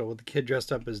commercial with the kid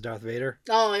dressed up as Darth Vader.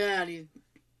 Oh, yeah. And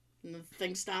the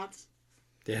thing starts.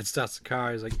 Dad starts the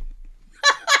car. He's like,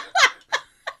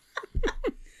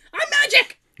 I'm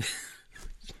magic!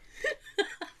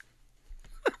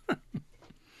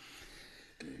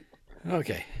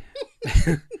 okay.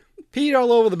 peed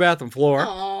all over the bathroom floor.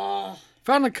 Oh.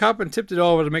 Found a cup and tipped it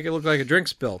over to make it look like a drink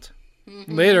spilt.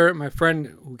 Mm-hmm. Later, my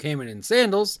friend who came in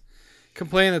sandals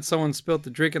complained that someone spilt the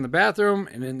drink in the bathroom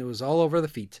and then it was all over the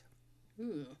feet.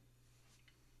 Ooh.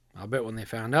 I'll bet when they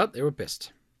found out, they were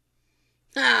pissed.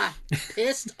 Ah,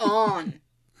 pissed on.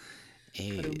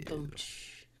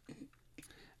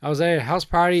 I was at a house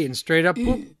party and straight up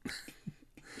poop.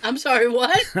 I'm sorry,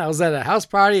 what? I was at a house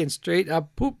party and straight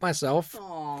up pooped myself.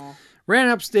 Aw. Ran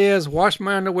upstairs, washed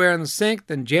my underwear in the sink,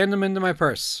 then jammed them into my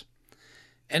purse.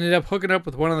 Ended up hooking up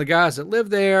with one of the guys that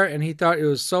lived there, and he thought it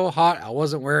was so hot I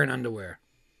wasn't wearing underwear.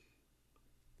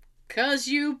 'Cause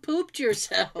you pooped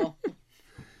yourself.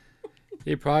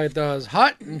 He probably thought it was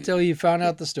hot until he found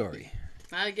out the story.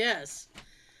 I guess.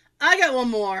 I got one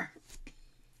more.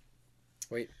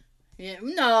 Wait. Yeah,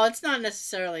 no, it's not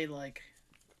necessarily like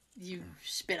you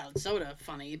spit out soda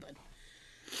funny, but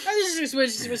we're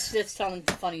just telling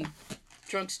funny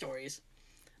drunk stories.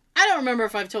 I don't remember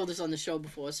if I've told this on the show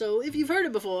before, so if you've heard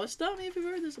it before, stop me if you've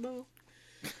heard this before.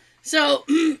 So,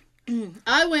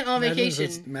 I went on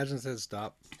vacation. Imagine it said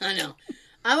stop. I know.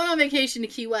 I went on vacation to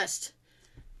Key West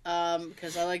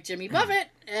because I like Jimmy Buffett,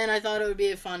 and I thought it would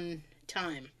be a fun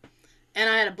time. And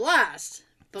I had a blast.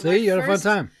 But See, you had a fun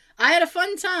time. I had a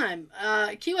fun time.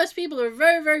 Key West people are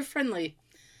very, very friendly.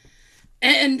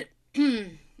 And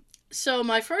so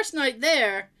my first night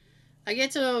there, I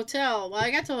get to the hotel. Well,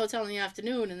 I got to the hotel in the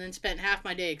afternoon and then spent half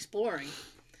my day exploring.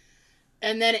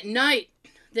 And then at night,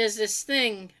 there's this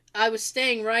thing. I was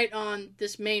staying right on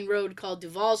this main road called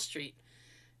Duval Street.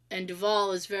 And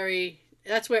Duval is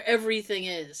that's where everything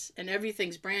is. And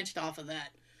everything's branched off of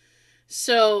that.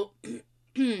 So,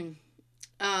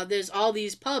 there's all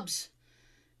these pubs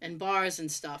and bars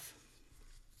and stuff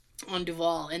on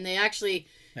Duval. And they actually,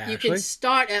 you can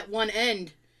start at one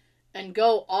end and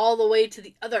go all the way to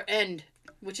the other end,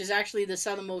 which is actually the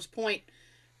southernmost point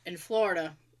in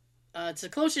Florida. It's the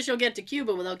closest you'll get to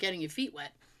Cuba without getting your feet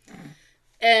wet.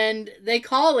 And they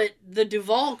call it the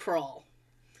Duval Crawl.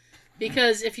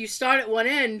 Because if you start at one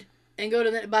end and go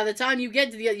to by the time you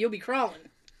get to the other, you'll be crawling.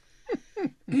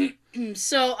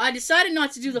 So I decided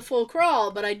not to do the full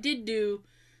crawl, but I did do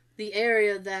the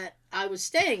area that I was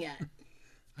staying at.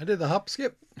 I did the hop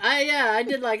skip. I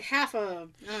did like half a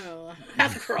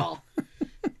crawl.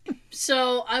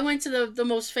 So I went to the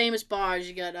most famous bars.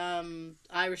 You got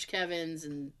Irish Kevin's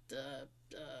and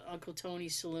Uncle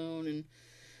Tony's Saloon and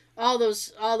all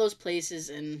those places,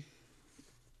 and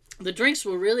the drinks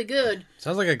were really good.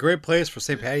 Sounds like a great place for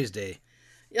St. Patty's Day.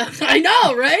 Yeah, I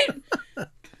know, right?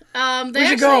 We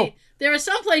should go. There are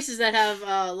some places that have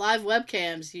live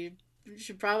webcams. You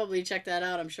should probably check that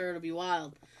out. I'm sure it'll be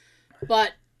wild.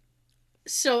 But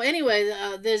so anyway,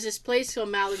 there's this place called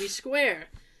Mallory Square.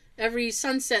 Every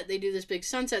sunset, they do this big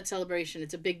sunset celebration.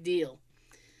 It's a big deal.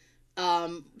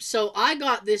 So I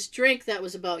got this drink that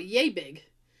was about yay big.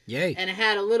 Yay. And it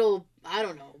had a little, I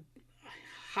don't know,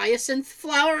 hyacinth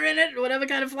flower in it, whatever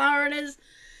kind of flower it is.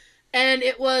 And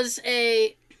it was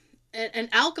an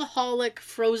alcoholic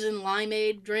frozen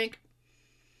limeade drink.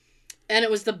 And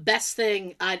it was the best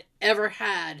thing I'd ever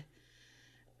had.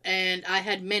 And I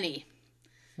had many.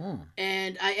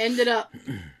 And I ended up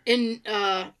in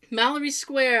Mallory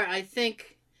Square. I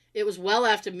think it was well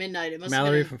after midnight. It must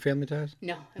Mallory have been, from Family Ties?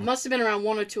 No, it must have been around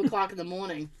 1 or 2 o'clock in the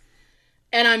morning.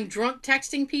 And I'm drunk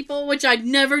texting people, which I'd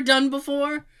never done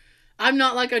before. I'm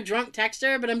not like a drunk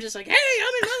texter, but I'm just like, hey,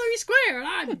 I'm in Mallory Square, and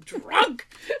I'm drunk.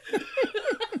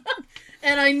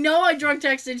 And I know I drunk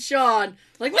texted Sean.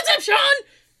 Like, what's up, Sean?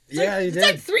 You did. It's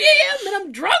like 3 a.m. and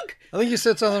I'm drunk. I think you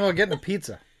said something about getting a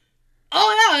pizza.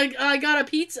 Oh, yeah, I got a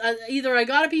pizza. Either I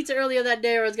got a pizza earlier that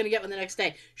day or I was going to get one the next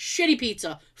day. Shitty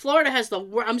pizza. Florida has the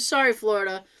worst. I'm sorry,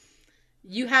 Florida.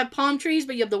 You have palm trees,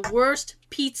 but you have the worst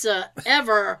pizza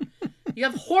ever. You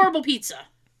have horrible pizza.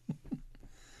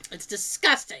 It's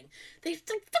disgusting. They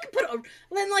fucking put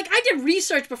I did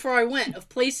research before I went of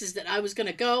places that I was going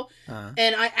to go.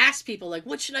 And I asked people, like,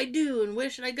 what should I do? And where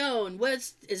should I go? And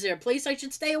is there a place I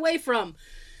should stay away from?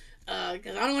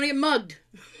 Because I don't want to get mugged.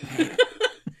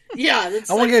 Yeah,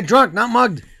 I want to get drunk, not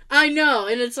mugged. I know,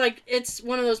 and it's like, it's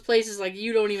one of those places, like,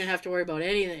 you don't even have to worry about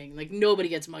anything. Like, nobody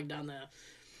gets mugged down there.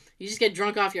 You just get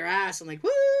drunk off your ass and like, woo!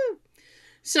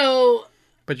 So...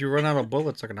 But you run out of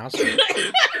bullets like an ostrich.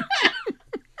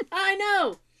 I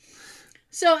know!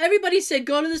 So everybody said,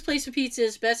 go to this place for pizza,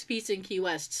 it's best pizza in Key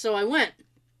West. So I went.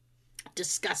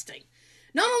 Disgusting.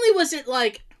 Not only was it,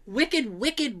 like, wicked,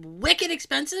 wicked, wicked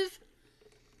expensive,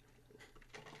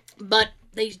 but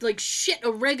they, like, shit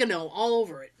oregano all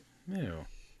over it. Ew.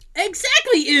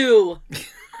 Exactly, ew!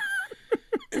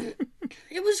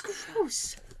 It was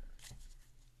gross.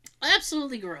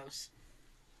 Absolutely gross.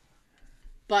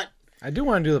 But I do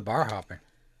want to do the bar hopping.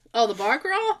 oh, the bar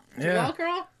crawl, the Yeah. wall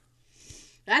crawl.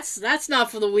 That's not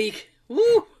for the weak.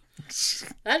 Woo!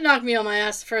 That knocked me on my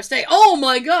ass the first day. Oh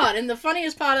my god! And the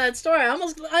funniest part of that story, I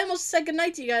almost said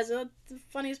goodnight to you guys. The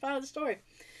funniest part of the story.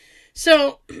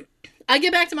 So, I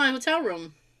get back to my hotel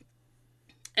room,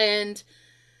 and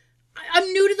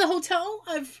I'm new to the hotel.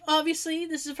 This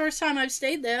is the first time I've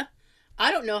stayed there.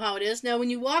 I don't know how it is. Now, when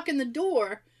you walk in the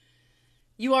door,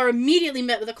 you are immediately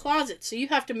met with a closet, so you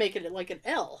have to make it like an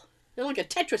L. They're like a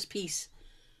Tetris piece.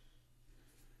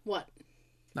 What?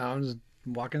 No, I'm just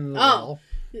walking to the Oh. wall.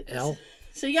 L.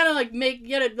 So you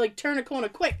gotta turn a corner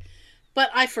quick. But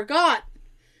I forgot,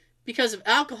 because of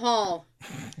alcohol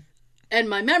and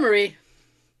my memory,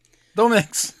 Don't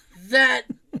mix. that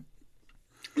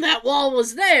wall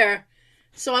was there.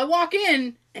 So I walk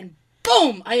in and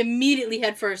boom! I immediately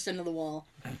head first into the wall.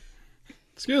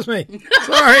 Excuse me.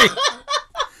 Sorry.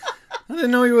 I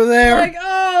didn't know you were there. Like,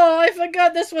 oh, I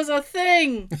forgot this was a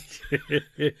thing.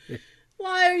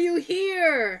 Why are you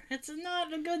here? It's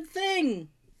not a good thing.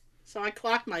 So I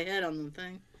clocked my head on the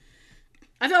thing.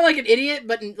 I felt like an idiot,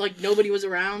 but like nobody was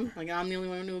around. Like I'm the only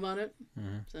one who knew about it.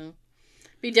 Mm-hmm. So it'd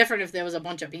be different if there was a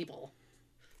bunch of people.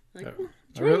 Like, I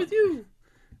what's wrong with you?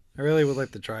 I really would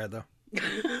like to try it though.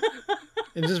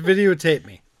 And just videotape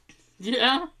me.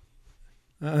 Yeah.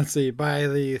 Let's see. By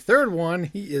the third one,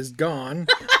 he is gone.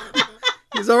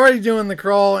 He's already doing the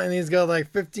crawl, and he's got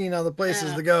like 15 other places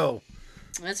Yeah. to go.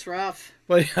 That's rough.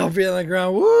 But I'll be on the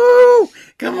ground. Woo!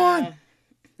 Come on.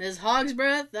 There's Hog's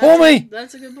Breath. Pull me!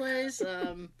 That's a good place.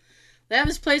 They have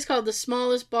this place called the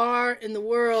smallest bar in the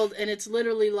world, and it's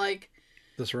literally like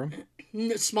This room?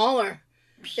 smaller.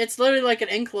 It's literally like an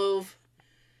enclave,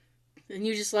 and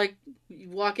you just like you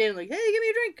walk in like, hey, give me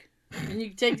a drink, and you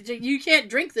take the drink. You can't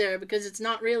drink there because it's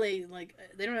not really like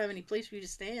they don't have any place for you to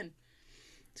stand.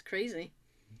 It's crazy.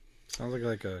 Sounds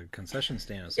like a concession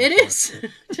stand. Or something. It is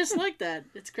just like that.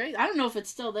 It's crazy. I don't know if it's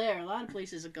still there. A lot of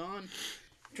places are gone.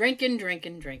 Drinking,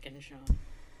 Sean.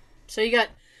 So you got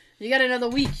another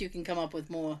week. You can come up with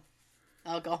more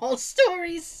alcohol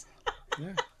stories.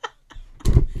 Yeah.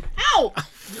 Ow! Why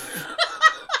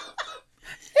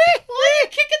are you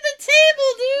kicking the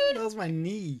table, That was my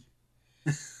knee.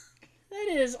 dude? That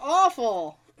is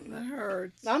awful. That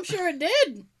hurts. I'm sure it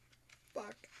did.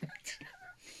 Fuck.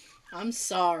 I'm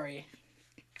sorry.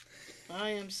 I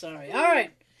am sorry. All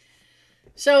right.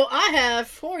 So I have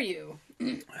for you.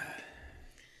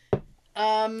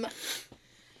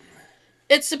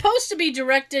 It's supposed to be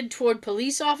directed toward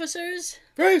police officers,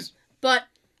 Please. but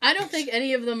I don't think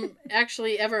any of them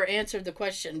actually ever answered the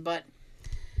question. But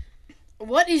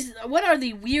what are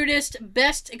the weirdest,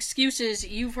 best excuses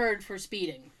you've heard for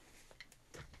speeding?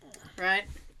 Right?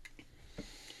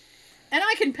 And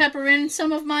I can pepper in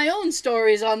some of my own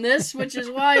stories on this, which is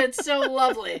why it's so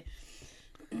lovely.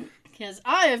 Because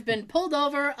I have been pulled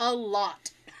over a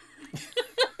lot.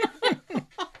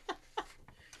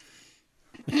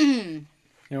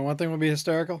 You know, one thing would be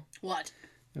hysterical. What?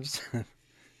 If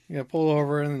you got pulled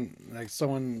over and like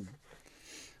someone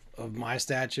of my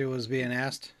stature was being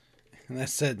asked, and I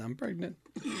said, "I'm pregnant.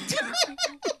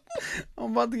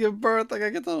 I'm about to give birth. I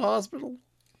gotta get to the hospital."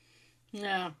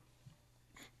 Yeah.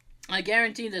 I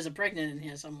guarantee there's a pregnant in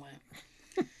here somewhere.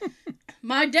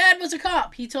 My dad was a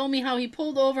cop. He told me how he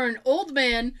pulled over an old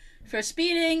man for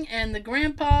speeding, and the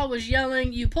grandpa was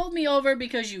yelling, "You pulled me over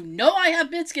because you know I have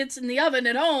biscuits in the oven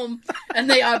at home, and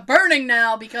they are burning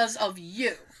now because of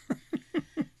you."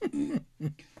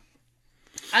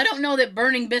 I don't know that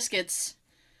burning biscuits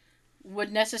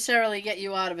would necessarily get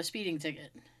you out of a speeding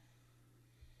ticket.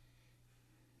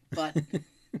 But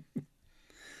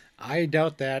I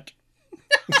doubt that.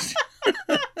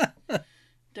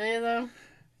 do you though?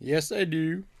 Yes, I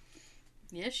do.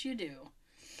 Yes, you do.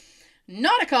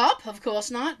 Not a cop, of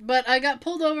course not, but I got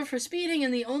pulled over for speeding,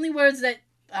 and the only words that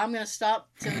I'm going to stop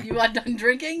till you are done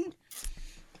drinking.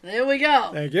 There we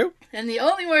go. Thank you. And the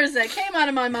only words that came out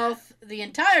of my mouth the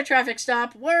entire traffic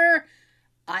stop were,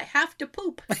 "I have to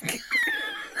poop."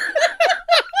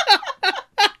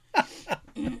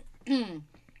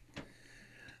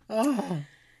 Oh,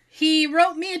 He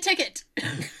wrote me a ticket.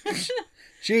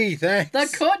 gee, thanks.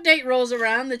 The court date rolls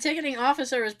around. The ticketing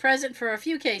officer is present for a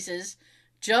few cases.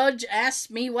 Judge asks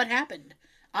me what happened.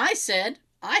 I said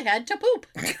I had to poop.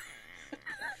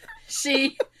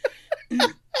 She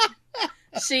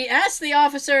asked the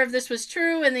officer if this was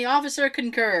true, and the officer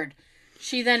concurred.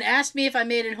 She then asked me if I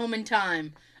made it home in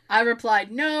time. I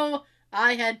replied no,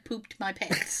 I had pooped my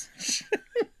pants.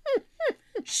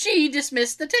 She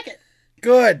dismissed the ticket.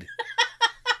 Good.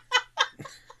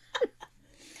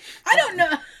 I don't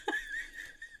know.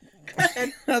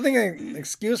 I think an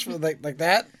excuse for like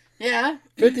that. Yeah.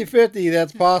 50-50,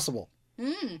 that's possible.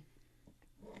 Mm.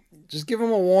 Just give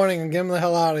him a warning and get him the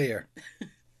hell out of here.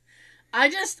 I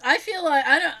feel like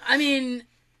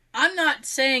I'm not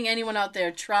saying anyone out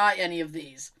there try any of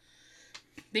these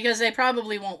because they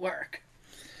probably won't work.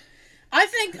 I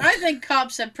think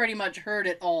cops have pretty much heard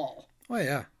it all. Oh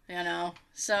yeah. You know,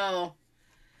 so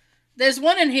there's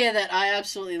one in here that I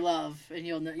absolutely love, and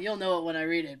you'll know it when I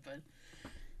read it. But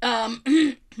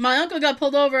my uncle got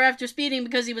pulled over after speeding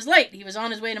because he was late. He was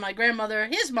on his way to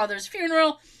his mother's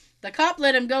funeral. The cop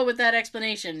let him go with that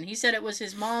explanation. He said it was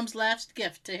his mom's last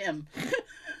gift to him.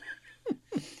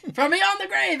 From beyond the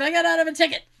grave, I got out of a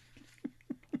ticket.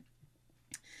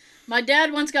 My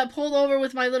dad once got pulled over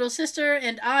with my little sister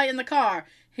and I in the car.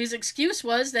 His excuse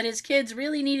was that his kids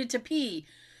really needed to pee.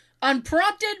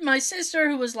 Unprompted, my sister,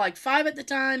 who was like 5 at the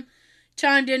time,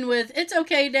 chimed in with, "It's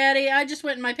okay, Daddy, I just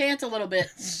went in my pants a little bit."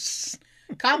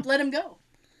 Cop let him go.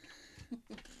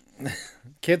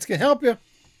 Kids can help you.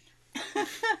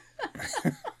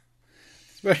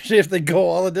 Especially if they go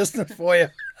all the distance for you.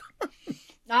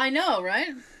 I know,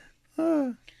 right?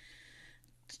 I'm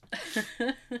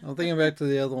thinking back to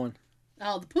the other one.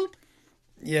 Oh, the poop?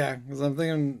 Yeah, because I'm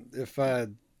thinking if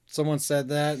someone said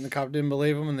that and the cop didn't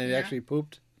believe them and they actually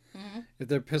pooped, if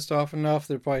they're pissed off enough,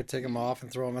 they'd probably take them off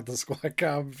and throw them at the squad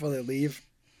car before they leave.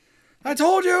 I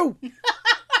told you!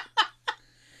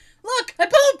 Look, I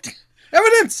pooped!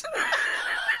 Evidence!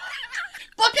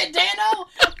 Book it, Dano!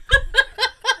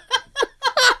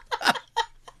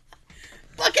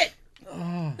 Book it!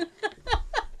 Oh.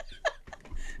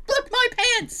 Book my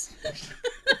pants!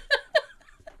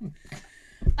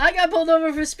 I got pulled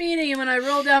over for speeding, and when I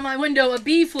rolled down my window, a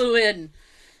bee flew in.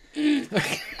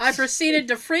 I proceeded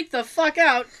to freak the fuck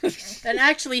out and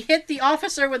actually hit the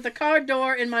officer with the car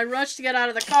door in my rush to get out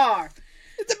of the car.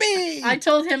 It's a bee! I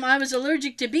told him I was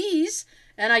allergic to bees,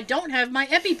 and I don't have my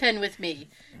EpiPen with me.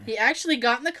 He actually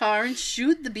got in the car and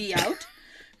shooed the bee out.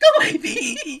 Go away,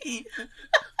 bee!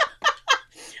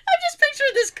 I just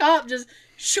pictured this cop just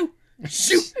shoot.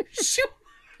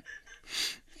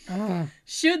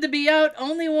 Shoot the bee out.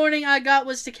 Only warning I got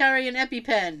was to carry an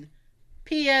EpiPen.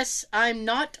 P.S. I'm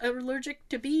not allergic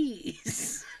to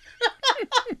bees.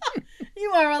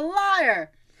 You are a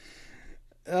liar.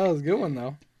 That was a good one,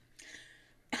 though.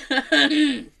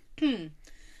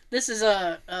 This is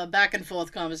a back and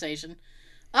forth conversation.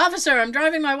 Officer, I'm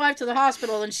driving my wife to the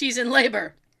hospital and she's in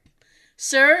labor.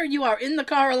 Sir, you are in the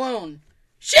car alone.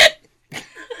 Shit!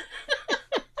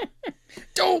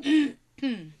 Don't!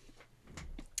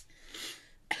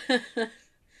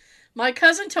 My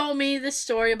cousin told me this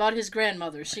story about his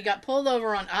grandmother. She got pulled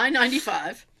over on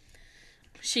I-95.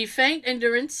 She feigned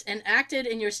ignorance and acted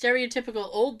in your stereotypical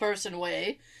old person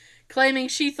way, claiming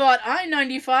she thought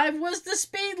I-95 was the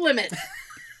speed limit.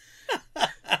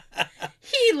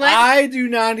 I do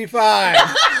 95.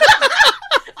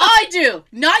 I do.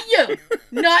 Not you.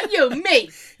 Not you. Me.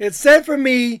 It's said for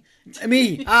me.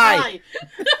 I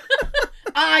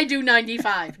do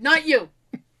 95. Not you.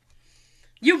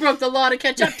 You broke the law to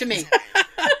catch up to me.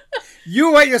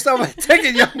 You write yourself a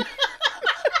ticket, young.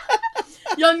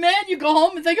 Young man, you go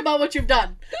home and think about what you've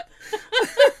done.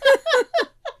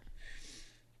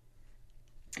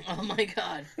 Oh my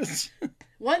God.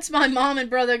 Once my mom and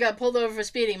brother got pulled over for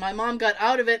speeding. My mom got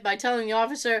out of it by telling the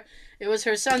officer it was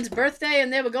her son's birthday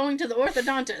and they were going to the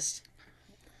orthodontist.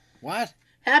 What?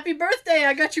 Happy birthday,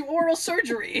 I got you oral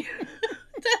surgery.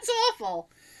 That's awful.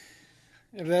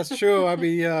 If that's true, I'd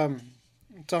be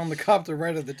telling the cop to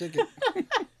write her the ticket.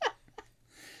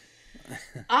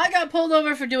 I got pulled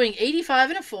over for doing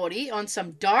 85 and a 40 on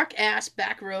some dark-ass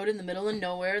back road in the middle of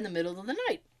nowhere in the middle of the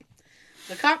night.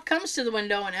 The cop comes to the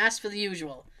window and asks for the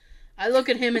usual. I look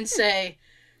at him and say,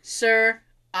 "Sir,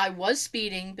 I was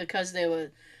speeding because they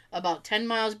were about 10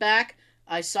 miles back.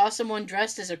 I saw someone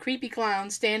dressed as a creepy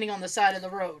clown standing on the side of the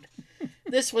road."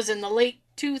 This was in the late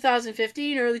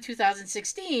 2015, early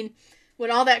 2016,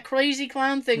 when all that crazy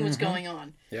clown thing was going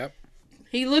on. Yep.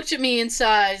 He looked at me and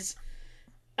sighs.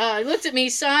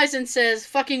 Sighs and says,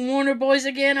 "Fucking Warner Boys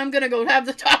again? I'm gonna go have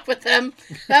the talk with them.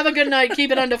 Have a good night.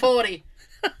 Keep it under 40.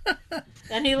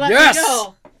 And he let me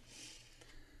go.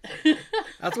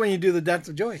 That's when you do the dance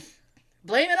of joy.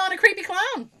 Blame it on a creepy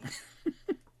clown.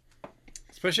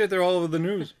 Especially if they're all over the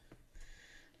news.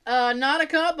 Not a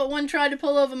cop, but one tried to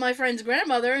pull over my friend's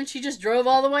grandmother, and she just drove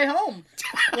all the way home.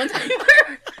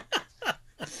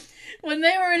 When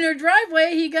they were in her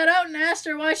driveway, he got out and asked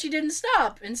her why she didn't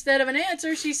stop. Instead of an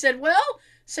answer, she said, "Well,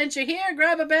 since you're here,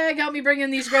 grab a bag, help me bring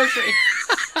in these groceries."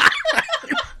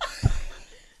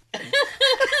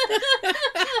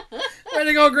 Way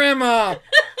to go, Grandma!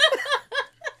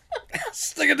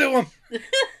 Stick it to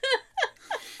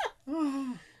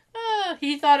him.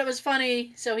 He thought it was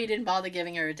funny, so he didn't bother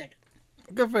giving her a ticket.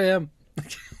 Good for him.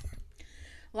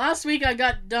 Last week I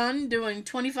got done doing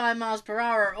 25 miles per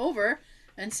hour over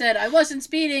and said I wasn't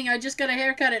speeding, I just got a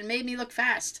haircut, it made me look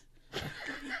fast.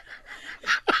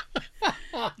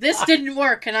 This didn't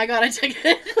work and I got a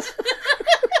ticket.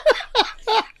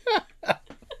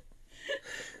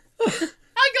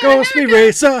 Go speed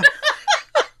racer.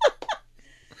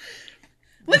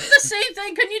 What's the same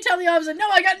thing? Couldn't you tell the officer? No,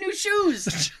 I got new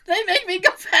shoes. They make me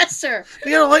go faster.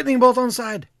 They got a lightning bolt on the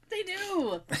side. They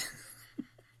do.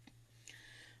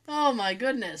 Oh my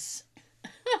goodness.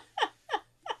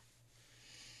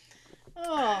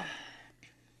 Oh.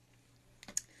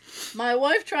 My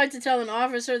wife tried to tell an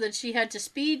officer that she had to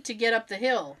speed to get up the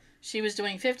hill. She was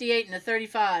doing 58 in a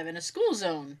 35 in a school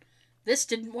zone. This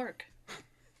didn't work.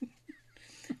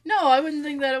 No, I wouldn't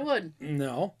think that it would.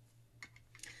 No.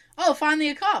 Oh, finally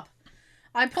a cop.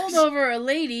 I pulled over a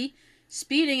lady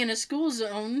speeding in a school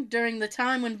zone during the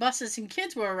time when buses and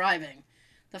kids were arriving.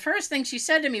 The first thing she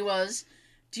said to me was,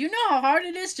 "Do you know how hard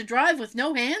it is to drive with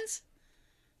no hands?"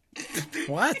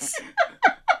 What?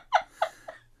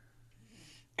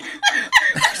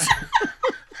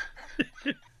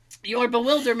 Your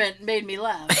bewilderment made me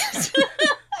laugh.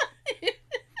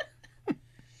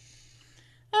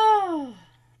 Oh.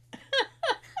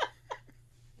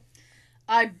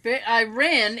 I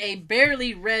ran a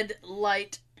barely red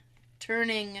light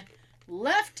turning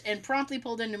left and promptly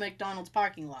pulled into McDonald's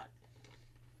parking lot.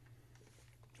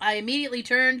 I immediately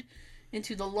turned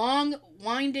into the long,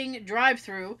 winding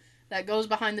drive-thru that goes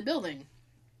behind the building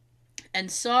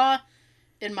and saw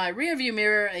in my rearview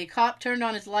mirror a cop turned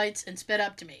on his lights and sped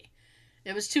up to me.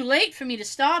 It was too late for me to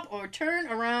stop or turn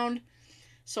around,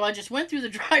 so I just went through the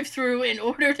drive-thru and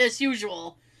ordered as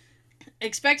usual,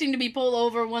 expecting to be pulled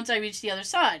over once I reached the other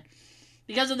side.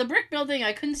 Because of the brick building,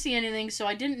 I couldn't see anything, so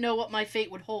I didn't know what my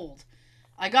fate would hold.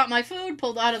 I got my food,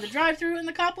 pulled out of the drive-thru, and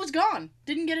the cop was gone.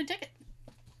 Didn't get a ticket.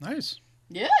 Nice.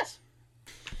 Yes.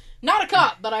 Not a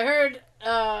cop, but I heard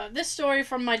this story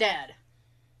from my dad.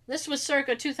 This was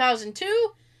circa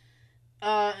 2002.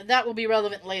 That will be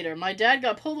relevant later. My dad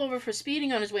got pulled over for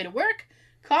speeding on his way to work.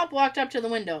 Cop walked up to the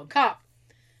window. "Cop,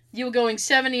 you were going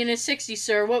 70 in a 60,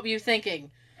 sir. What were you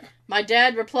thinking?" My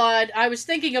dad replied, "I was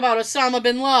thinking about Osama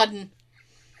bin Laden."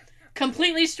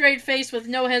 Completely straight-faced with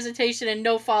no hesitation and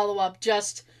no follow-up,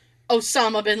 just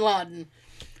Osama bin Laden.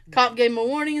 Cop gave him a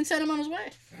warning and sent him on his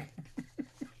way.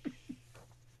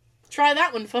 Try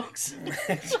that one, folks.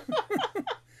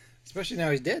 Especially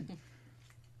now he's dead.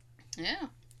 Yeah.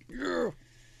 Yeah.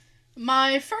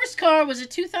 My first car was a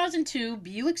 2002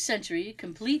 Buick Century,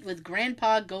 complete with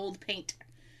Grandpa Gold paint.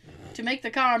 To make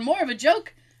the car more of a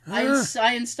joke,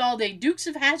 I installed a Dukes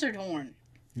of Hazzard horn.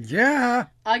 Yeah.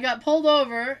 I got pulled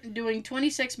over doing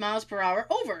 26 miles per hour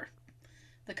over.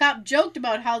 The cop joked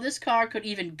about how this car could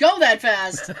even go that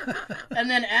fast, and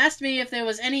then asked me if there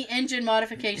was any engine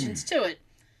modifications to it.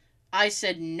 I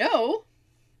said no.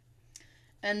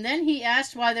 And then he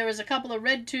asked why there was a couple of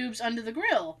red tubes under the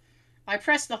grill. I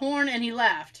pressed the horn and he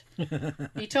laughed.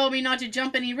 He told me not to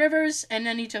jump any rivers, and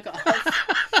then he took off.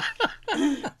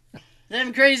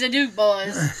 Them crazy Duke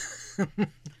boys.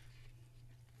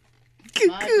 Good,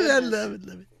 My good. I goodness. love it,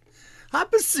 love it. Hot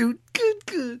pursuit. Good,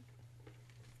 good.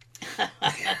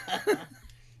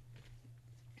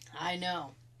 I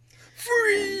know.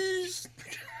 Freeze.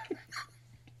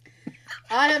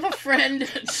 I have a friend.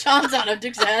 Sean's on a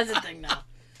Dukes of Hazzard thing now.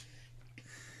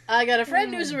 I got a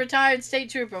friend who's a retired state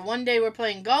trooper. One day we're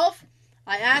playing golf.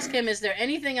 I asked him, is there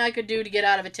anything I could do to get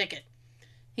out of a ticket?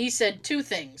 He said 2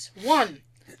 things. 1,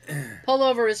 pull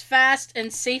over as fast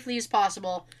and safely as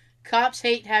possible. Cops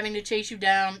hate having to chase you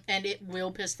down, and it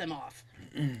will piss them off.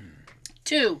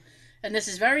 2, and this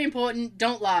is very important,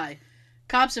 don't lie.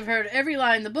 Cops have heard every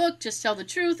lie in the book. Just tell the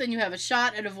truth, and you have a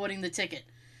shot at avoiding the ticket.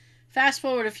 Fast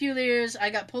forward a few years, I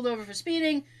got pulled over for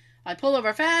speeding. I pull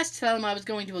over fast, tell him I was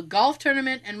going to a golf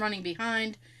tournament and running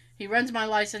behind. He runs my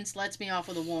license, lets me off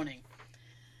with a warning.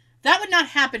 That would not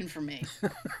happen for me.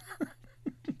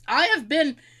 I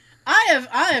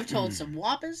have told some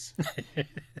whoppers.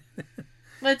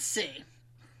 Let's see.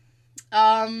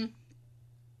 One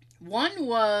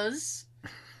was,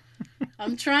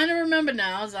 I'm trying to remember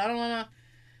now, so I don't want to.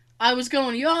 I was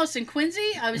going to your house in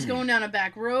Quincy. I was going down a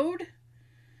back road.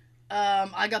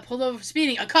 I got pulled over for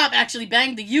speeding. A cop actually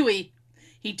banged the Huey.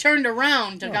 He turned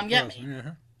around to come get me.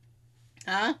 Uh-huh.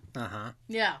 Huh? Uh-huh.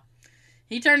 Yeah.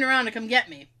 He turned around to come get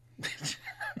me.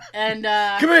 And,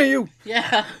 Come here, you.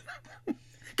 yeah.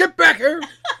 Get back here.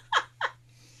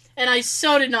 And I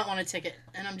so did not want a ticket.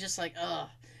 And I'm just like, ugh.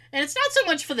 And it's not so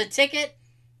much for the ticket.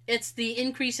 it's the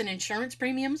increase in insurance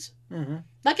premiums. Mm-hmm.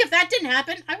 Like, if that didn't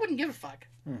happen, I wouldn't give a fuck.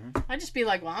 Mm-hmm. I'd just be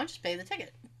like, well, I'll just pay the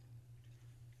ticket.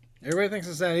 Everybody thinks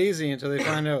it's that easy until they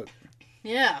find out.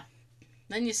 Yeah.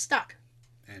 Then you're stuck.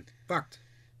 And fucked.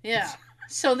 Yeah.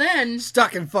 So then...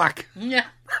 Stuck and fuck. Yeah.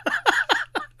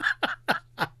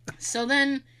 So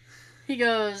then he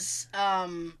goes, I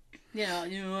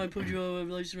put you on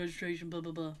license registration, blah,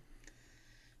 blah, blah.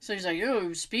 So he's like,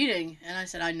 you're speeding. And I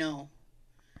said, I know.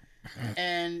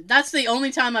 And that's the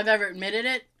only time I've ever admitted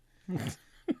it.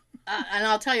 And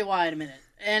I'll tell you why in a minute.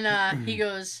 And he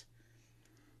goes,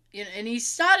 and he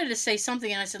started to say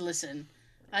something, and I said, listen.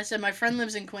 I said, my friend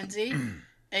lives in Quincy,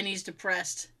 and he's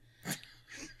depressed.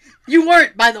 You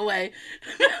weren't, by the way.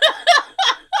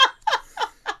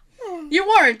 You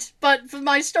weren't, but for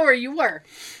my story, you were.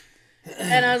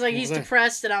 And I was like, he's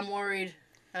depressed, and I'm worried.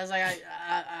 I was like,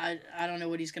 I don't know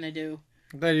what he's gonna do.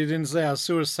 I'm glad you didn't say I was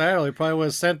suicidal. He probably would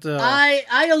have sent.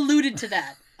 I alluded to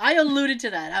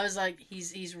that. I was like,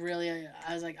 he's really.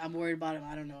 I was like, I'm worried about him.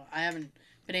 I don't know. I haven't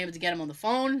been able to get him on the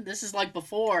phone. This is like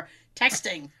before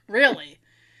texting, really.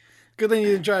 Good thing you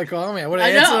didn't try to call me. I would I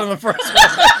have answered know. on the first one.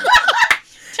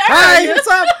 Hi, what's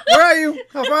up? Where are you?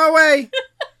 How far away?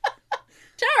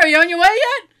 Tara, are you on your way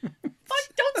yet?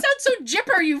 Fuck, don't sound so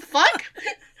jipper, you fuck.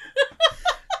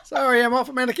 Sorry, I'm off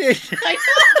of medication.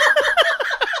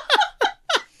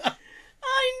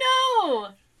 I know.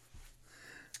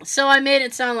 So I made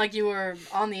it sound like you were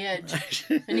on the edge.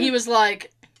 And he was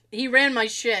like, he ran my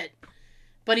shit,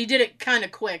 but he did it kind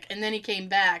of quick. And then he came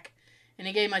back, and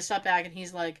he gave my stuff back, and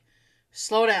he's like,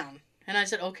 slow down. And I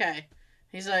said, okay.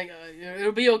 He's like,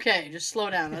 it'll be okay. Just slow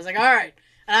down. I was like, all right.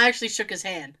 And I actually shook his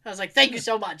hand. I was like, thank you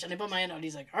so much. And I put my hand on.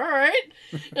 He's like, all right.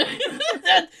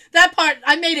 that part,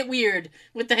 I made it weird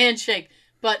with the handshake.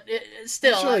 But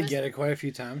still. I'm sure I get it quite a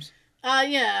few times.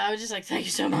 Yeah, I was just like, thank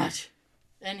you so much.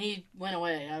 And he went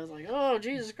away. I was like, oh,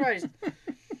 Jesus Christ.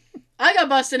 I got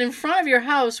busted in front of your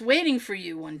house waiting for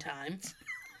you one time.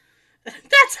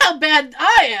 That's how bad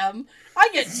I am. I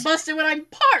get busted when I'm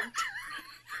parked.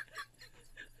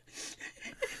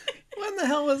 When the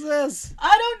hell was this?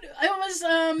 I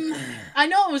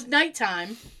know it was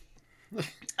nighttime.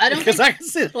 Because I can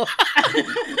see the light.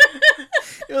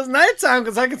 It was nighttime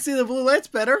because I can see the blue lights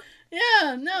better.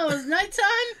 Yeah, no, it was nighttime.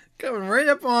 Coming right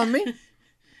up on me.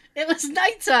 It was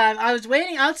nighttime. I was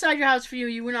waiting outside your house for you.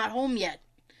 You were not home yet.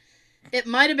 It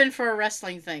might have been for a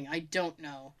wrestling thing. I don't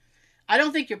know. I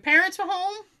don't think your parents were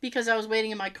home because I was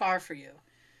waiting in my car for you.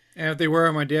 And if they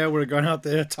were, my dad would have gone out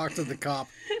there to talk to the cop.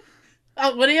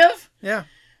 Oh, would he have? Yeah.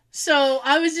 So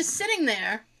I was just sitting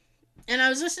there, and I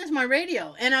was listening to my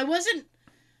radio, and I was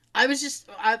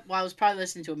probably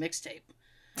listening to a mixtape.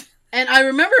 And I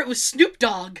remember it was Snoop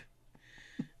Dogg.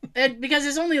 And because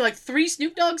there's only like 3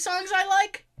 Snoop Dogg songs I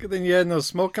like. Good thing you had no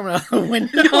smoke coming out of the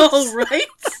windows. No, right?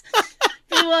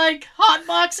 Be like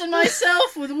hotboxing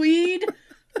myself with weed.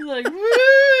 Be like,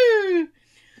 woo!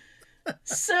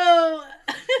 So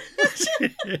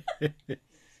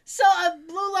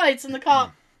blue lights and the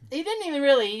cop, he didn't even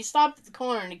really, he stopped at the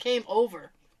corner and he came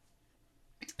over.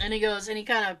 And he goes, and he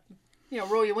kind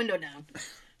of, roll your window down.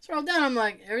 So I rolled down, I'm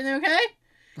like, everything okay?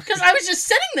 Because I was just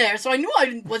sitting there, so I knew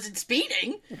I wasn't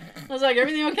speeding. I was like,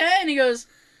 everything okay? And he goes,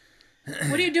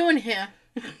 what are you doing here?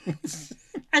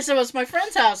 I said, well, it's my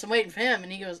friend's house. I'm waiting for him.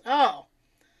 And he goes, oh.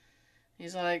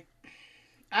 He's like,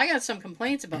 I got some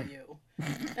complaints about you.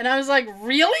 And I was like,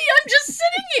 really? I'm just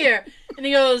sitting here. And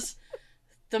he goes,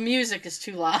 the music is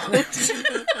too loud.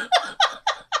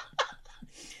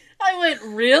 I went,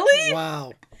 really?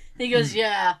 Wow. He goes,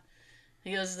 yeah.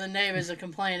 He goes, the neighbors are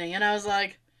complaining. And I was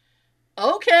like,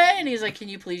 okay. And he's like, can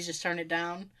you please just turn it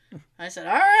down? I said,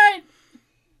 all right.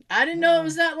 I didn't know it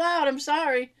was that loud. I'm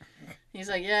sorry. He's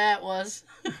like, yeah, it was.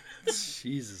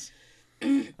 Jesus.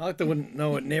 I like to wouldn't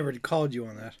know what neighbor called you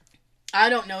on that. I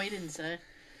don't know. He didn't say.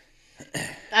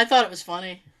 I thought it was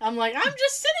funny. I'm like, I'm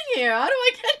just sitting here. How do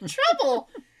I get in trouble?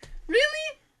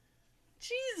 Really?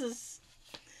 Jesus.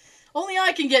 Only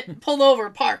I can get pulled over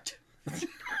and parked.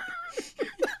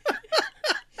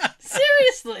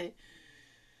 Seriously.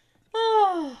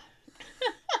 Oh.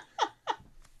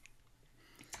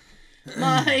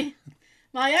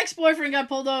 My ex-boyfriend got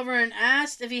pulled over and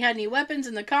asked if he had any weapons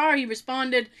in the car. He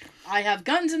responded, I have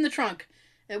guns in the trunk.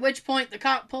 At which point the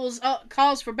cop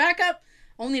calls for backup,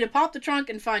 only to pop the trunk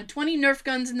and find 20 Nerf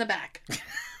guns in the back.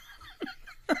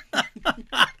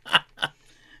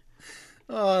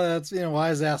 Oh, that's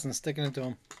wise ass and sticking it to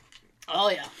him. Oh,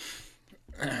 yeah.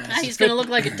 Now he's going to look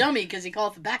like a dummy because he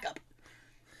called for backup.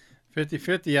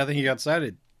 50-50, I think he got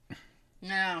cited.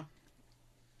 No.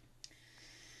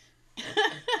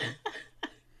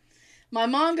 My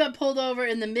mom got pulled over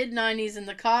in the mid-90s and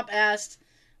the cop asked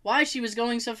why she was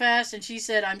going so fast and she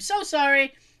said, "I'm so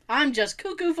sorry, I'm just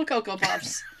cuckoo for Cocoa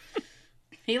Puffs."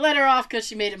 He let her off because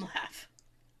she made him laugh.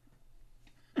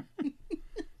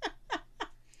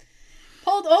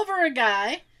 Pulled over a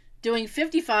guy doing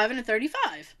 55 and a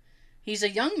 35. He's a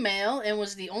young male and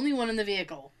was the only one in the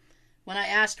vehicle. When I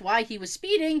asked why he was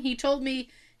speeding, he told me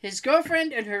his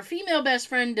girlfriend and her female best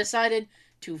friend decided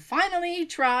to finally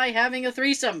try having a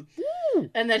threesome. Woo!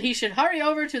 And that he should hurry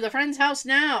over to the friend's house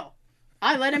now.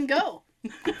 I let him go.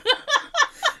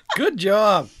 Good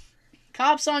job.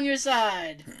 Cops on your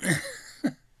side.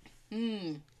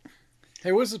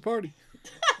 Hey, what's this party?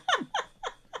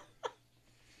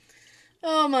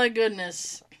 Oh my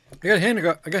goodness. I got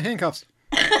handcuffs.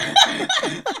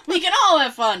 We can all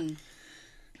have fun.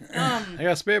 I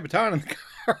got a spare baton in the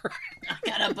car. I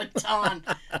got a baton.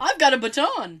 I've got a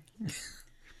baton.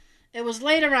 It was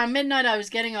late around midnight. I was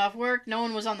getting off work. No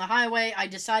one was on the highway. I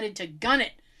decided to gun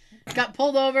it. Got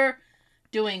pulled over,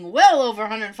 doing well over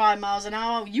 105 miles an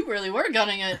hour. You really were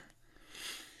gunning it.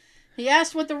 He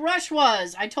asked what the rush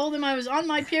was. I told him I was on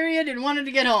my period and wanted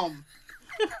to get home.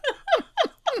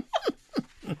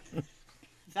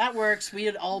 If that works,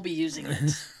 we'd all be using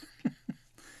it.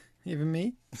 Even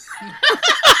me?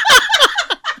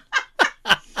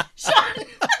 Sean!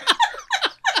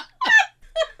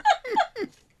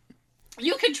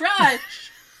 You can try.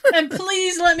 And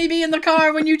please let me be in the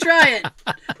car when you try it.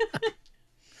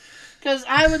 Because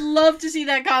I would love to see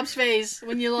that cop's face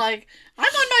when you're like, I'm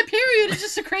on my period, it's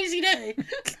just a crazy day.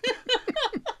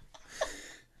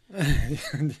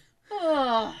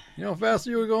 Oh. You know how fast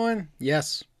you were going?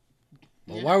 Yes.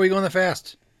 Well, why are we going that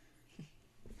fast?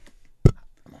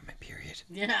 I'm on my period.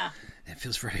 Yeah. It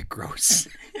feels very gross.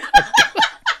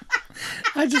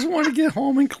 I just want to get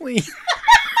home and clean.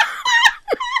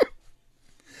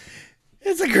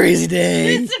 It's a crazy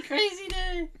day. It's a crazy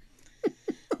day.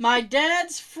 My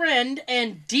dad's friend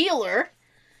and dealer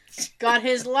got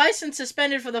his license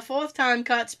suspended for the 4th time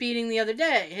caught speeding the other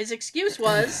day. His excuse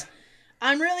was,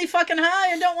 I'm really fucking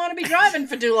high and don't want to be driving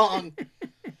for too long.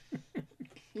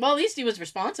 Well, at least he was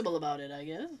responsible about it, I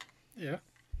guess. Yeah.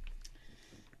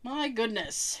 My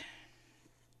goodness.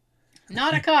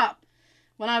 Not a cop.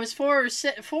 When I was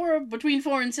between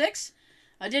 4 and 6,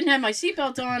 I didn't have my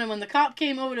seatbelt on, and when the cop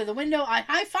came over to the window, I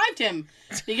high-fived him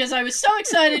because I was so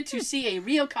excited to see a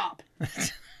real cop.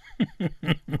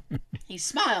 He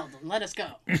smiled and let us go.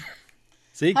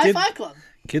 See, High Five Club.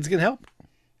 Kids can help.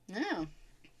 Yeah.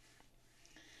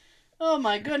 Oh,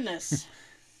 my goodness.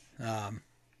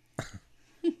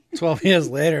 12 years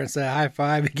later, instead of high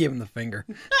five, he gave him the finger.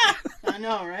 I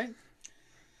know, right?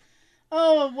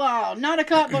 Oh, wow. Not a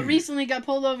cop, but recently got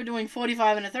pulled over doing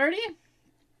 45 and a 30.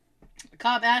 The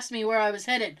cop asked me where I was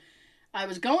headed. I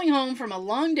was going home from a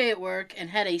long day at work and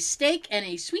had a steak and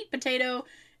a sweet potato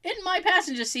in my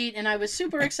passenger seat, and I was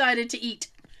super excited to eat.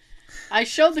 I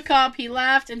showed the cop, he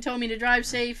laughed and told me to drive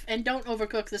safe and don't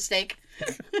overcook the steak.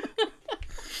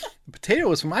 The potato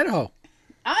was from Idaho.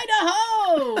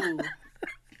 Idaho!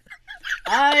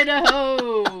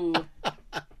 Idaho!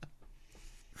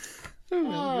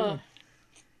 Oh.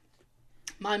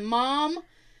 My mom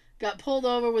got pulled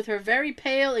over with her very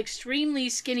pale, extremely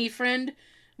skinny friend.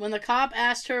 When the cop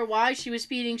asked her why she was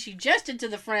speeding, she gestured to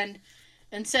the friend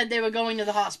and said they were going to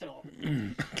the hospital.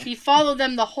 He followed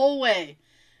them the whole way.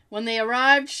 When they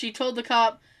arrived, she told the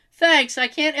cop, "Thanks, I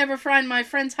can't ever find my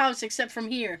friend's house except from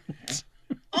here."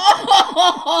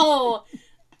 Oh!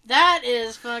 That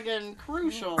is fucking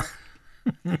crucial.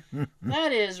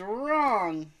 That is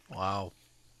wrong. Wow.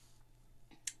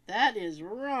 That is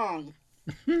wrong.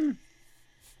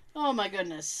 Oh my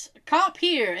goodness. A cop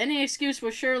here. Any excuse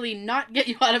will surely not get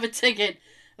you out of a ticket.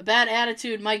 A bad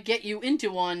attitude might get you into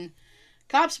one.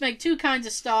 Cops make 2 kinds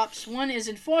of stops. One is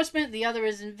enforcement, the other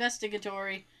is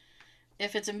investigatory.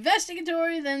 If it's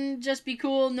investigatory, then just be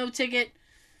cool, no ticket.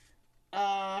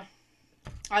 I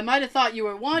might have thought you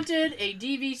were wanted, a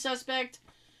DV suspect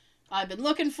I've been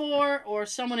looking for, or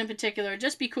someone in particular.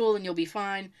 Just be cool and you'll be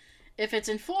fine. If it's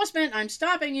enforcement, I'm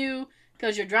stopping you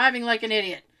because you're driving like an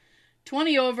idiot.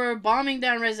 20 over, bombing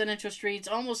down residential streets,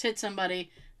 almost hit somebody.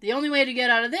 The only way to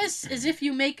get out of this is if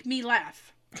you make me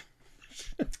laugh.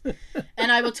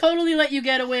 And I will totally let you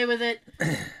get away with it.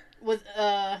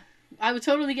 I will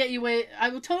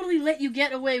totally let you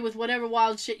get away with whatever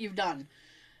wild shit you've done.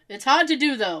 It's hard to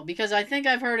do, though, because I think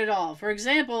I've heard it all. For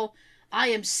example, I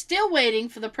am still waiting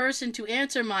for the person to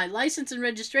answer my license and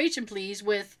registration, please,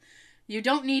 with, "You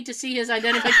don't need to see his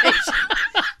identification."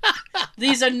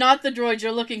 These are not the droids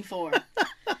you're looking for.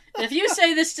 If you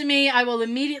say this to me, I will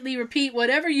immediately repeat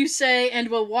whatever you say and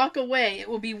will walk away. It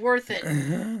will be worth it.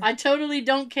 I totally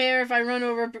don't care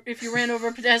if you ran over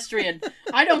a pedestrian.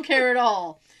 I don't care at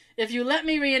all. If you let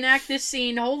me reenact this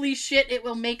scene, holy shit, it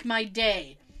will make my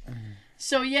day.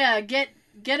 So yeah, get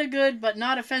a good but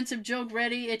not offensive joke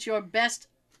ready. It's your best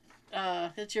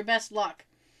luck.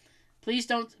 Please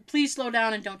slow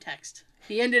down and don't text.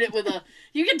 He ended it with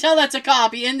you can tell that's a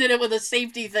cop. He ended it with a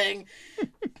safety thing.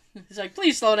 He's like,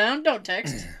 please slow down, don't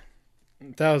text.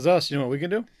 If that was us, you know what we can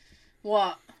do?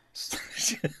 What?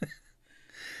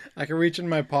 I can reach in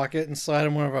my pocket and slide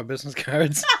in one of our business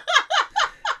cards.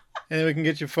 And then we can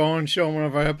get your phone and show them one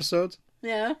of our episodes.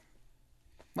 Yeah.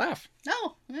 Laugh.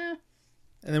 Oh, yeah.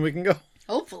 And then we can go.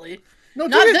 Hopefully. No,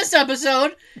 Not dude. this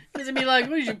episode. Because it'd be like,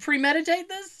 what, did you premeditate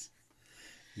this?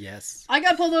 Yes. I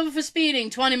got pulled over for speeding,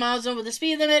 20 miles over the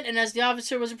speed limit, and as the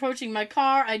officer was approaching my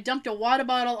car, I dumped a water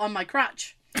bottle on my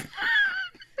crotch.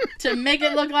 To make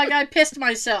it look like I pissed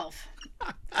myself.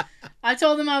 I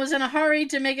told him I was in a hurry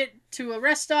to make it to a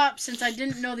rest stop since I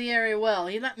didn't know the area well.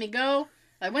 He let me go.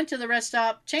 I went to the rest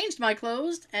stop, changed my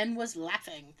clothes, and was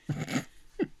laughing.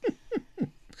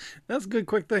 That's good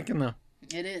quick thinking, though.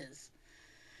 It is.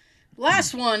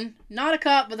 Last one, not a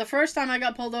cop, but the first time I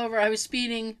got pulled over, I was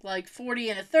speeding like 40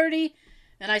 and a 30,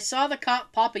 and I saw the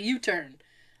cop pop a U-turn.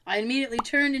 I immediately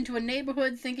turned into a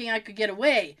neighborhood thinking I could get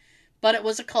away, but it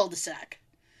was a cul-de-sac.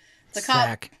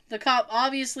 The cop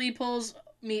obviously pulls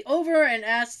me over and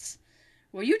asks,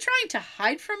 "Were you trying to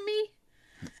hide from me?"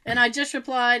 And I just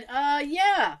replied,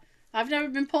 yeah, I've never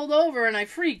been pulled over and I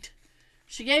freaked.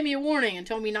 She gave me a warning and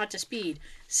told me not to speed.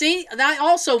 See, I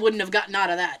also wouldn't have gotten out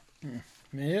of that.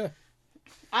 Yeah.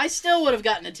 I still would have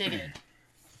gotten a ticket.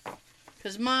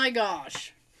 Because my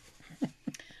gosh.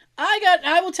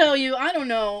 I will tell you, I don't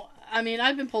know. I mean,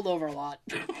 I've been pulled over a lot.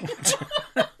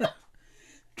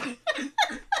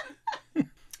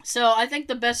 So I think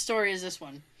the best story is this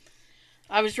one.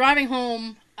 I was driving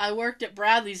home. I worked at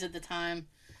Bradley's at the time.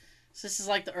 So this is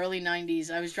like the early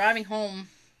 90s. I was driving home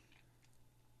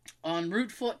on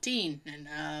Route 14 in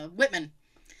Whitman.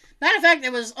 Matter of fact,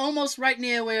 it was almost right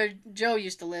near where Joe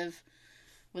used to live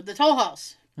with the toll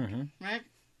house. Mm-hmm. Right?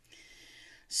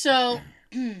 So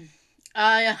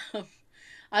I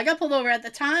got pulled over. At the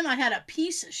time, I had a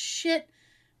piece of shit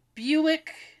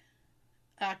Buick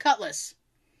Cutlass.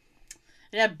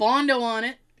 It had Bondo on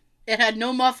it. It had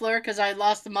no muffler because I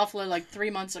lost the muffler like 3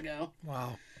 months ago.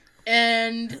 Wow.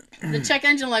 And the check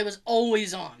engine light was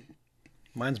always on.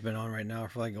 Mine's been on right now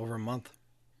for like over a month.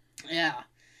 Yeah.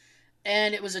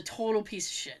 And it was a total piece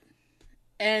of shit.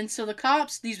 And so the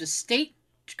cops, these were state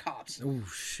cops. Oh,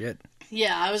 shit.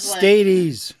 Yeah, I was like...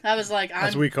 Stadies. I was like, I'm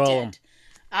As we call dead. them.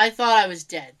 I thought I was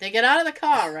dead. They get out of the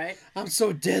car, right? I'm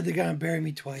so dead they're gonna bury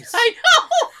me twice. I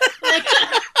know!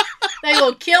 They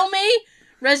will kill me,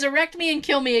 resurrect me, and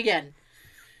kill me again.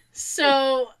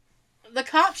 So, the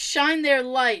cops shine their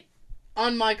light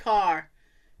on my car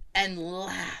and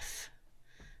laugh.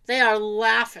 They are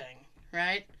laughing,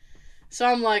 right? So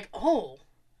I'm like, oh,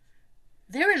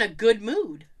 they're in a good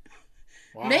mood.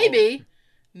 Wow.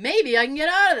 Maybe I can get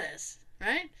out of this,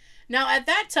 right? Now, at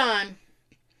that time,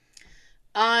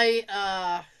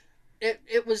 I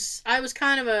was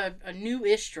kind of a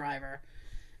new-ish driver,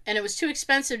 and it was too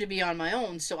expensive to be on my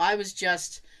own, so I was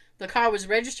just, the car was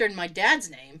registered in my dad's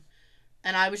name,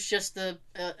 and I was just the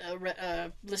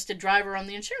listed driver on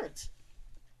the insurance.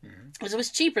 Because it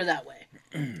was cheaper that way.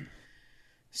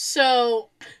 So,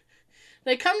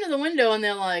 they come to the window and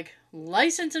they're like,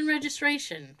 license and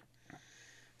registration.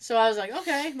 So I was like,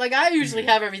 okay. Like, I usually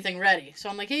have everything ready. So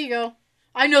I'm like, here you go.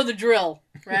 I know the drill,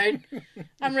 right?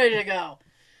 I'm ready to go.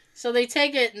 So they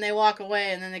take it and they walk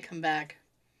away and then they come back.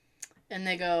 And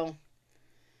they go,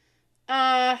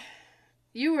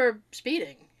 you were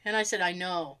speeding. And I said, I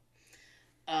know.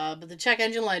 But the check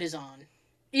engine light is on.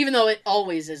 Even though it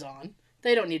always is on.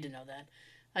 They don't need to know that.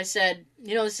 I said,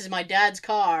 this is my dad's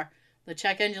car. The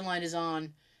check engine light is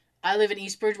on. I live in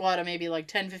East Bridgewater, maybe like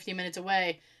 10, 15 minutes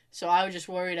away. So I was just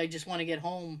worried. I just want to get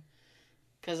home.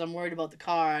 Because I'm worried about the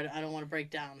car. I don't want to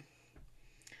break down.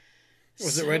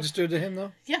 Was it registered to him,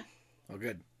 though? Yeah. Oh,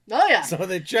 good. Oh, yeah. So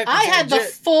they checked. I had the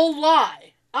full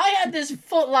lie. I had this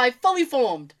full lie fully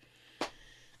formed.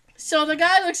 So the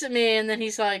guy looks at me and then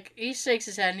he shakes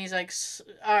his head and he's like,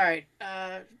 all right,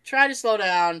 try to slow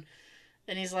down.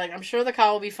 And he's like, I'm sure the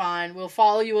car will be fine. We'll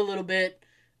follow you a little bit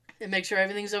and make sure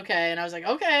everything's okay. And I was like,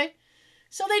 okay.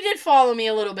 So they did follow me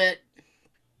a little bit.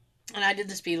 And I did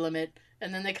the speed limit.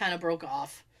 And then they kind of broke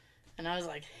off. And I was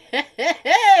like,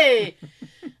 hey.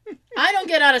 I don't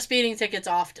get out of speeding tickets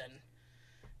often.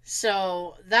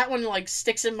 So that one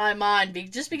sticks in my mind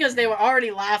just because they were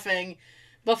already laughing.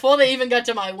 Before they even got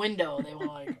to my window, they were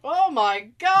like, "Oh my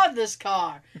God, this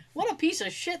car! What a piece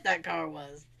of shit that car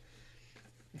was."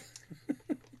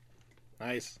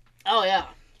 Nice. Oh yeah,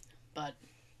 but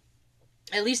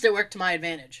at least it worked to my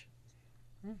advantage.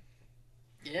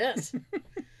 Yes,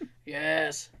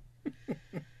 yes.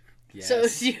 Yes. So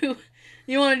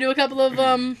you want to do a couple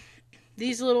of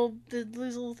these little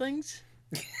things,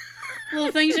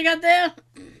 little things you got there?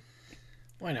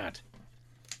 Why not?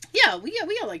 Yeah, we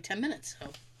got like 10 minutes.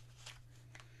 So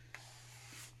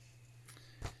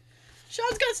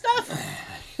Sean's got stuff.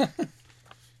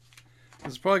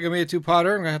 This is probably gonna be a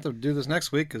two-parter. I'm gonna have to do this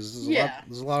next week because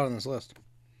there's a lot on this list.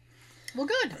 Well,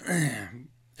 good.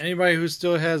 Anybody who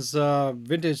still has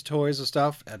vintage toys or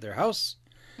stuff at their house,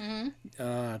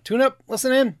 tune up,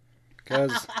 listen in,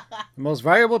 because the most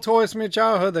valuable toys from your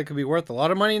childhood that could be worth a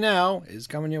lot of money now is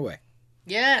coming your way.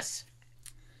 Yes.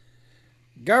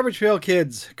 Garbage Pail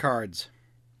Kids cards.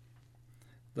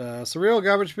 The surreal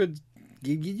Garbage Pail.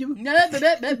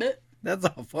 That's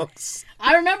all, folks.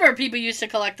 I remember people used to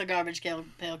collect the Garbage Pail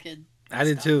Kid. I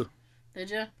did too. Did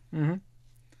you? Mm-hmm.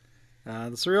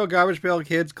 The surreal Garbage Pail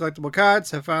Kids collectible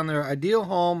cards have found their ideal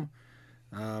home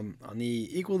on the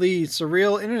equally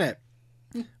surreal internet,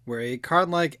 where a card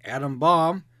like Atom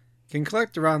Bomb can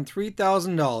collect around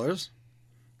 $3,000.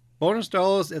 Bonus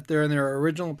dollars if they're in their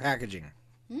original packaging.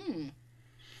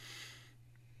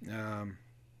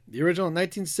 The original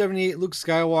 1978 Luke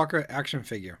Skywalker action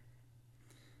figure.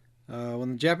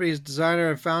 When the Japanese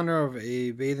designer and founder of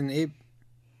a Bathing Ape,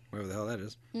 whatever the hell that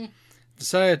is,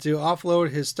 decided to offload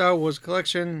his Star Wars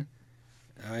collection,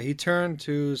 he turned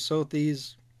to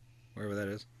Sotheby's, wherever that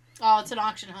is. Oh, it's an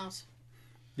auction house.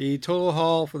 The total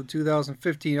haul for the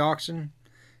 2015 auction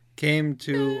came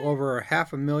to over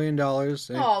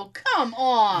 $500,000. Oh, come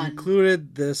on.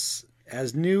 Included this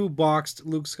as new boxed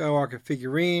Luke Skywalker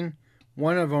figurine,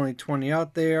 one of only 20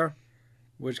 out there,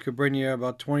 which could bring you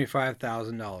about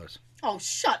 $25,000. Oh,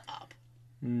 shut up.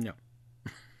 No.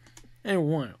 And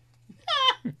one.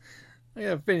 I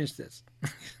gotta finish this.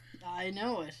 I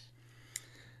know it.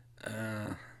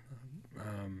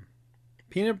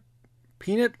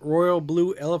 Peanut Royal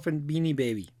Blue Elephant Beanie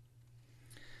Baby.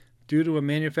 Due to a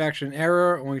manufacturing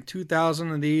error, only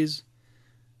 2,000 of these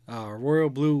Royal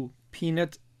Blue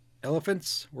Peanut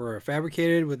elephants were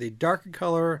fabricated with a darker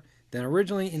color than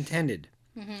originally intended.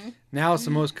 Now it's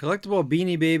the most collectible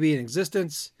Beanie Baby in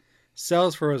existence.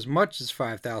 Sells for as much as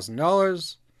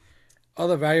 $5,000.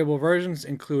 Other valuable versions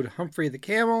include Humphrey the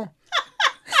Camel.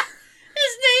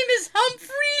 His name is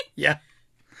Humphrey? Yeah.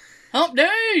 Hump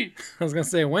Day! I was going to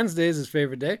say Wednesday is his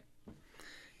favorite day.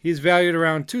 He's valued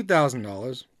around $2,000.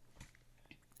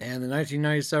 And the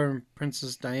 1997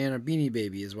 Princess Diana Beanie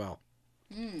Baby as well.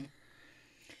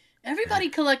 Everybody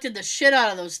collected the shit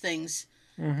out of those things.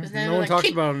 No one talks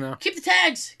about them now. Keep the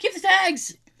tags! Keep the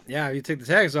tags! Yeah, if you take the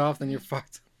tags off, then you're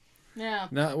fucked. Yeah.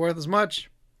 Not worth as much.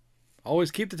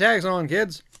 Always keep the tags on,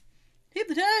 kids. Keep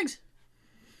the tags!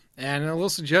 And a little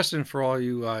suggestion for all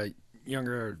you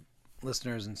younger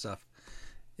listeners and stuff,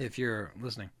 if you're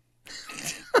listening.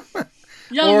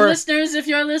 Young listeners, if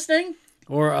you're listening.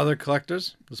 Or other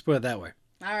collectors. Let's put it that way.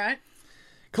 All right.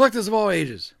 Collectors of all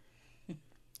ages.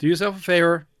 Do yourself a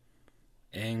favor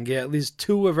and get at least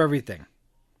 2 of everything.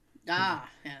 Ah,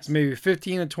 yes. So maybe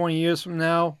 15 or 20 years from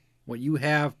now, what you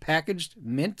have packaged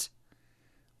mint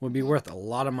would be worth a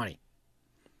lot of money.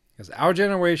 Because our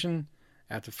generation,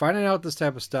 after finding out this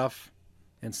type of stuff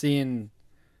and seeing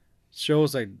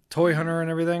shows like Toy Hunter and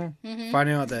everything,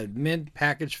 finding out that mint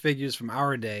packaged figures from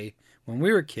our day, when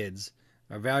we were kids,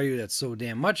 are valued at so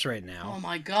damn much right now. Oh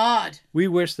my God. We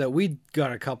wish that we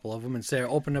got a couple of them and say,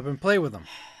 open up and play with them.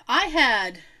 I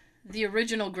had the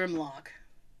original Grimlock.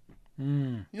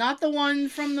 Not the one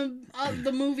from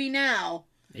the movie now.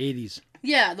 80s.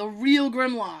 Yeah, the real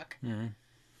Grimlock.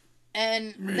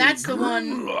 And that's the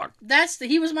one.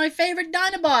 He was my favorite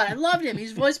Dinobot. I loved him.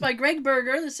 He's voiced by Greg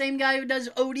Berger, the same guy who does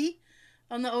Odie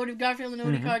on the Odie Garfield and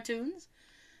Odie cartoons.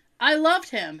 I loved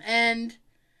him, and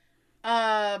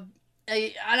I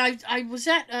was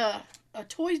at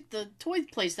the toy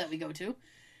place that we go to,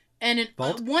 and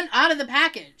one out of the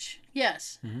package.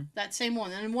 Yes, that same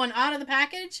one, and one out of the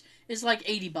package is like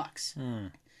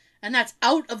 $80, and that's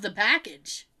out of the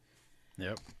package.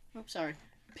 Yep. Oh, sorry.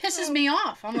 Pisses me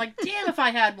off. I'm like, damn, if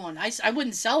I had one. I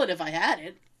wouldn't sell it if I had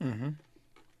it. I'm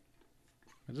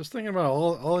just thinking about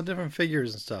all the different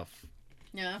figures and stuff.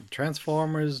 Yeah.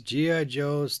 Transformers, G.I.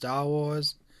 Joe, Star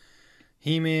Wars,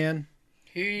 He-Man.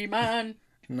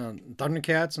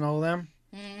 Thundercats and all of them.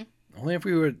 Only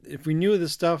if we knew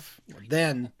this stuff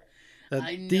then,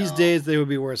 that these days they would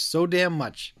be worth so damn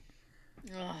much.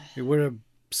 We would have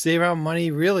saved our money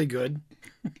really good.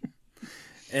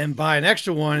 and buy an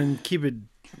extra one and keep it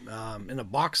in a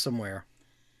box somewhere.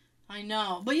 I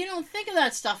know, but you don't think of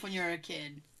that stuff when you're a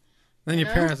kid. Then your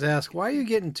Yeah. parents ask, "Why are you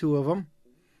getting 2 of them?"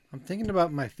 I'm thinking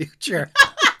about my future.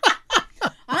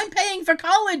 I'm paying for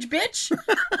college, bitch.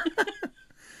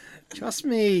 Trust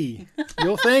me,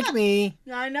 you'll thank me.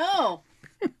 I know.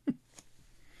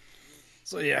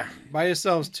 So yeah, buy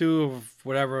yourselves 2 of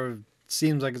whatever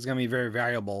seems like it's gonna be very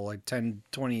valuable, like 10,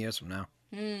 20 years from now.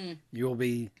 Hmm. You will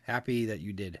be happy that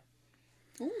you did.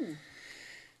 Ooh.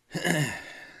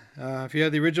 If you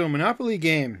had the original Monopoly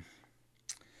game,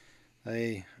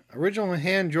 a original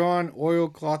hand-drawn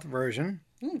oilcloth version,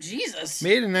 Ooh, Jesus.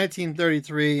 made in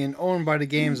 1933 and owned by the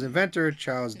game's inventor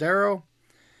Charles Darrow,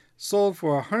 sold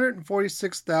for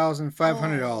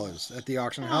 $146,500 at the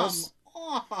auction house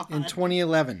Come on. in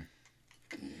 2011.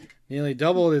 Nearly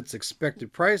doubled its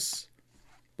expected price.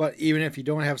 But even if you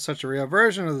don't have such a rare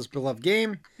version of this beloved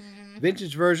game,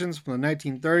 vintage versions from the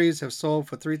 1930s have sold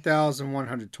for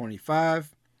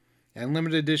 $3,125, and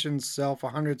limited editions sell for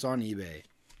hundreds on eBay.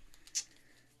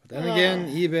 But then again,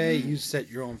 eBay, you set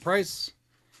your own price.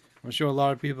 I'm sure a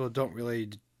lot of people don't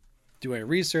really do any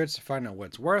research to find out what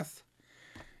it's worth.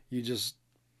 You just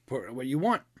put what you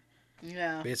want,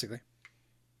 Yeah. basically.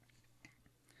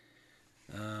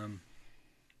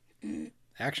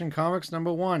 Action Comics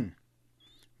 #1.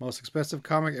 Most expensive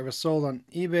comic ever sold on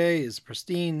eBay is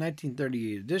pristine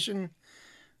 1938 edition,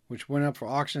 which went up for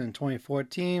auction in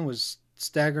 2014 with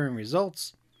staggering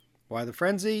results. Why the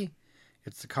frenzy?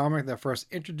 It's the comic that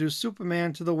first introduced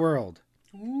Superman to the world.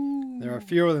 Ooh. There are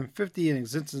fewer than 50 in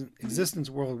existence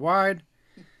worldwide,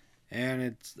 and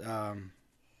it's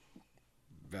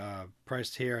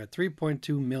priced here at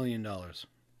 $3.2 million.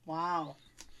 Wow.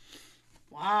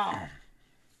 Wow.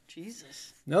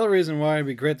 Jesus. Another reason why it'd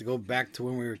be great to go back to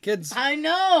when we were kids. I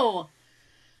know.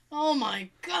 Oh my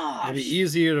gosh. It'd be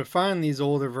easier to find these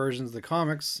older versions of the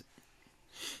comics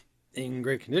in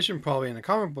great condition, probably in a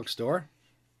comic book store.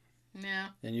 Yeah.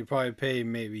 And you probably pay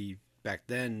maybe back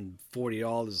then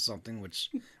 $40 or something, which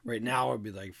right now would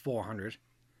be like $400.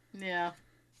 Yeah.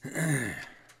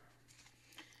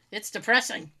 It's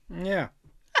depressing. Yeah.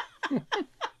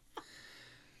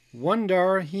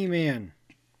 $1 He-Man,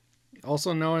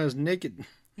 also known as Naked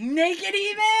Naked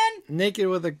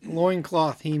with a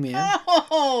loincloth He-Man.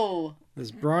 Oh.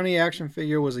 This brawny action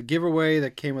figure was a giveaway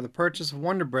that came with the purchase of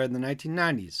Wonder Bread in the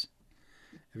 1990s.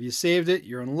 If you saved it,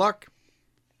 you're in luck.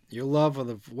 Your love of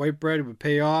the white bread would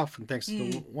pay off, and thanks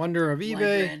to the wonder of eBay,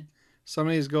 Bread. some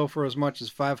of these go for as much as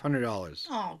 $500.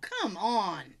 Oh, come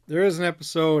on. There is an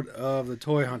episode of The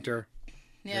Toy Hunter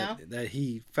Yeah. that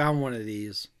he found one of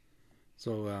these.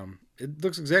 So it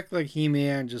looks exactly like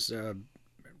He-Man, just the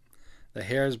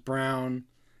hair is brown.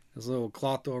 His little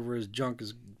cloth over his junk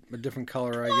is a different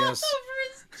color, I guess. Over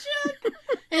his junk.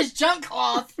 His junk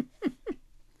cloth.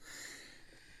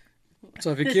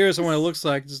 So if you're curious on what it looks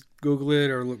like, just Google it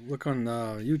or look on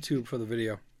YouTube for the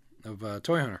video of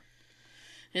Toy Hunter.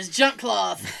 His junk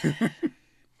cloth.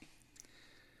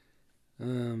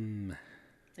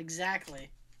 Exactly.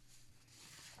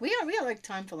 We got like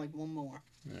time for like one more.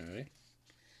 All right.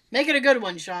 Make it a good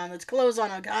one, Sean. Let's close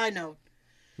on a high note.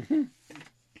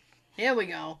 Here we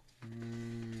go.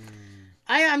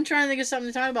 I'm trying to think of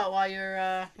something to talk about while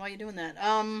you're doing that.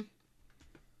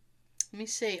 Let me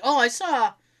see. Oh, I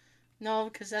saw. No,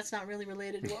 because that's not really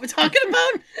related to what we're talking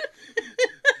about.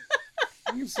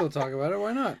 You can still talk about it.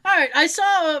 Why not? All right, I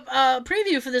saw a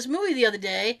preview for this movie the other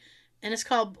day, and it's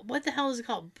called, what the hell is it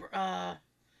called? I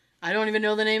don't even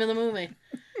know the name of the movie.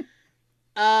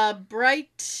 Bright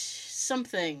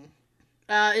something.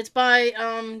 It's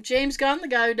by James Gunn, the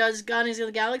guy who does Guardians of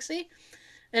the Galaxy,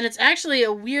 and it's actually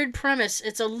a weird premise.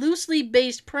 It's a loosely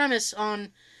based premise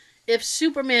on if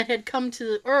Superman had come to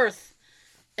the Earth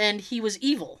and he was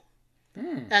evil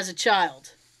as a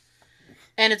child.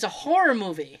 And it's a horror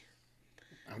movie.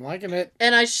 I'm liking it.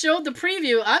 And I showed the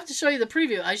preview. I have to show you the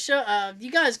preview.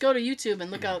 You guys go to YouTube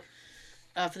and look out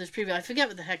for this preview. I forget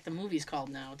what the heck the movie's called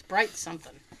now. It's Bright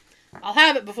something. I'll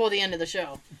have it before the end of the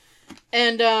show.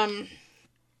 And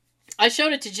I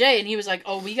showed it to Jay, and he was like,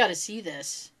 "Oh, we got to see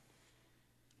this."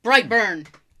 Brightburn.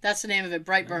 That's the name of it.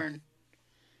 Brightburn.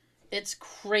 It's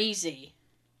crazy.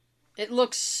 It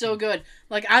looks so good.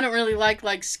 Like, I don't really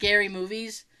like scary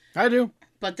movies, I do.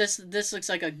 but this looks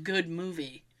like a good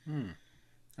movie. I'm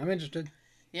interested.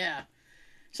 Yeah.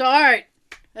 So, all right.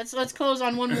 Let's close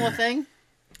on one more thing.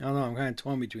 I don't know. I'm kind of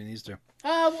torn between these two.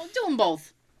 We'll do them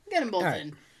both. Get them both All right.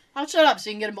 in. I'll shut up so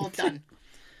you can get them both done.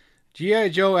 G.I.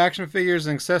 Joe action figures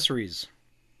and accessories.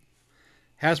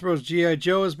 Hasbro's G.I.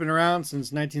 Joe has been around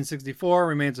since 1964,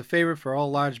 remains a favorite for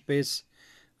all large base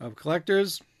of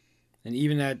collectors. And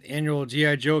even at annual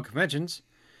G.I. Joe conventions,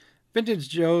 Vintage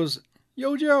Joe's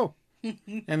Yo Joe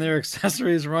and their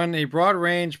accessories run a broad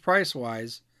range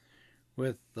price-wise,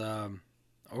 with the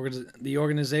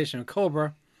organization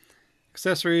Cobra.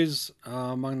 Accessories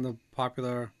among the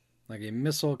popular, like a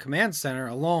missile command center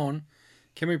alone,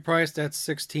 can be priced at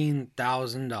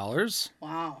 $16,000.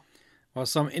 Wow. While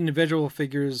some individual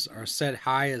figures are set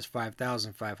high as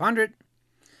 $5,500.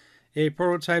 A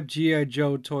prototype G.I.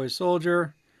 Joe toy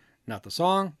soldier, not the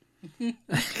song.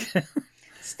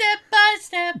 Step by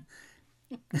step.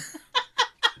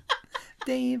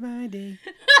 Day by day.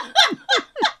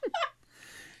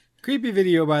 Creepy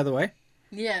video, by the way.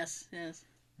 Yes, yes.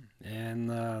 And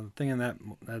the thing in that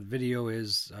video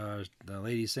is the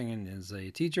lady singing is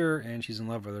a teacher, and she's in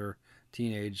love with her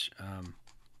teenage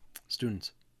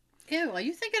students. Ew, are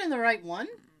you thinking of the right one?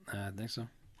 I think so.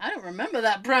 I don't remember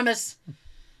that premise.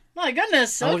 My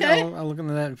goodness, I'll okay. I'll look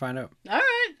into that and find out. All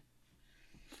right.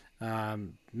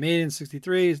 Made in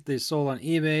 1963, they sold on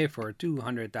eBay for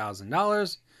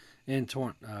 $200,000 in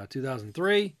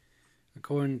 2003,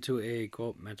 according to a,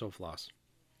 quote, Mental Floss.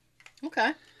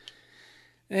 Okay.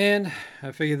 And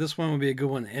I figured this one would be a good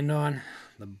one to end on.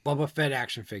 The Boba Fett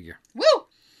action figure. Woo!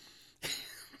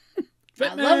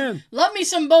 Fett I Man! love me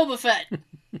some Boba Fett.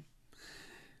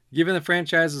 Given the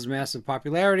franchise's massive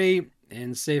popularity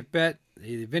and safe bet,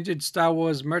 the vintage Star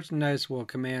Wars merchandise will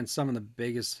command some of the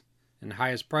biggest and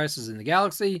highest prices in the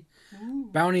galaxy. Ooh.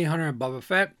 Bounty Hunter Boba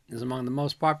Fett is among the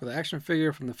most popular action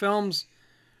figure from the films,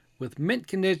 with mint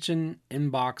condition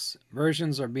in-box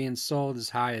versions are being sold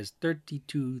as high as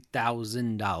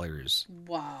 $32,000.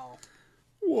 Wow.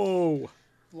 Whoa.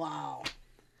 Wow.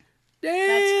 Damn.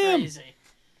 That's crazy.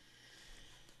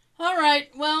 All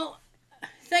right. Well,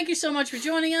 thank you so much for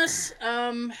joining us.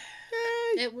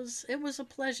 It was a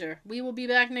pleasure. We will be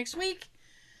back next week.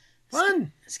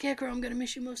 Fun. Scarecrow, I'm gonna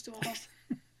miss you most of all.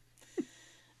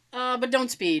 But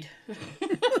don't speed.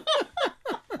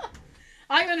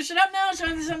 I'm gonna shut up now. So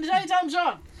there's something to tell you. Tell him,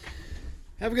 Sean.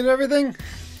 Have a good everything.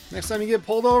 Next time you get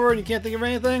pulled over and you can't think of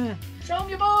anything, Show him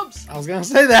your boobs. I was gonna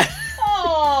say that.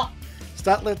 Oh.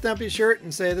 Stop lifting up your shirt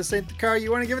and say, "This ain't the car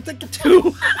you want to give a ticket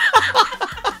to."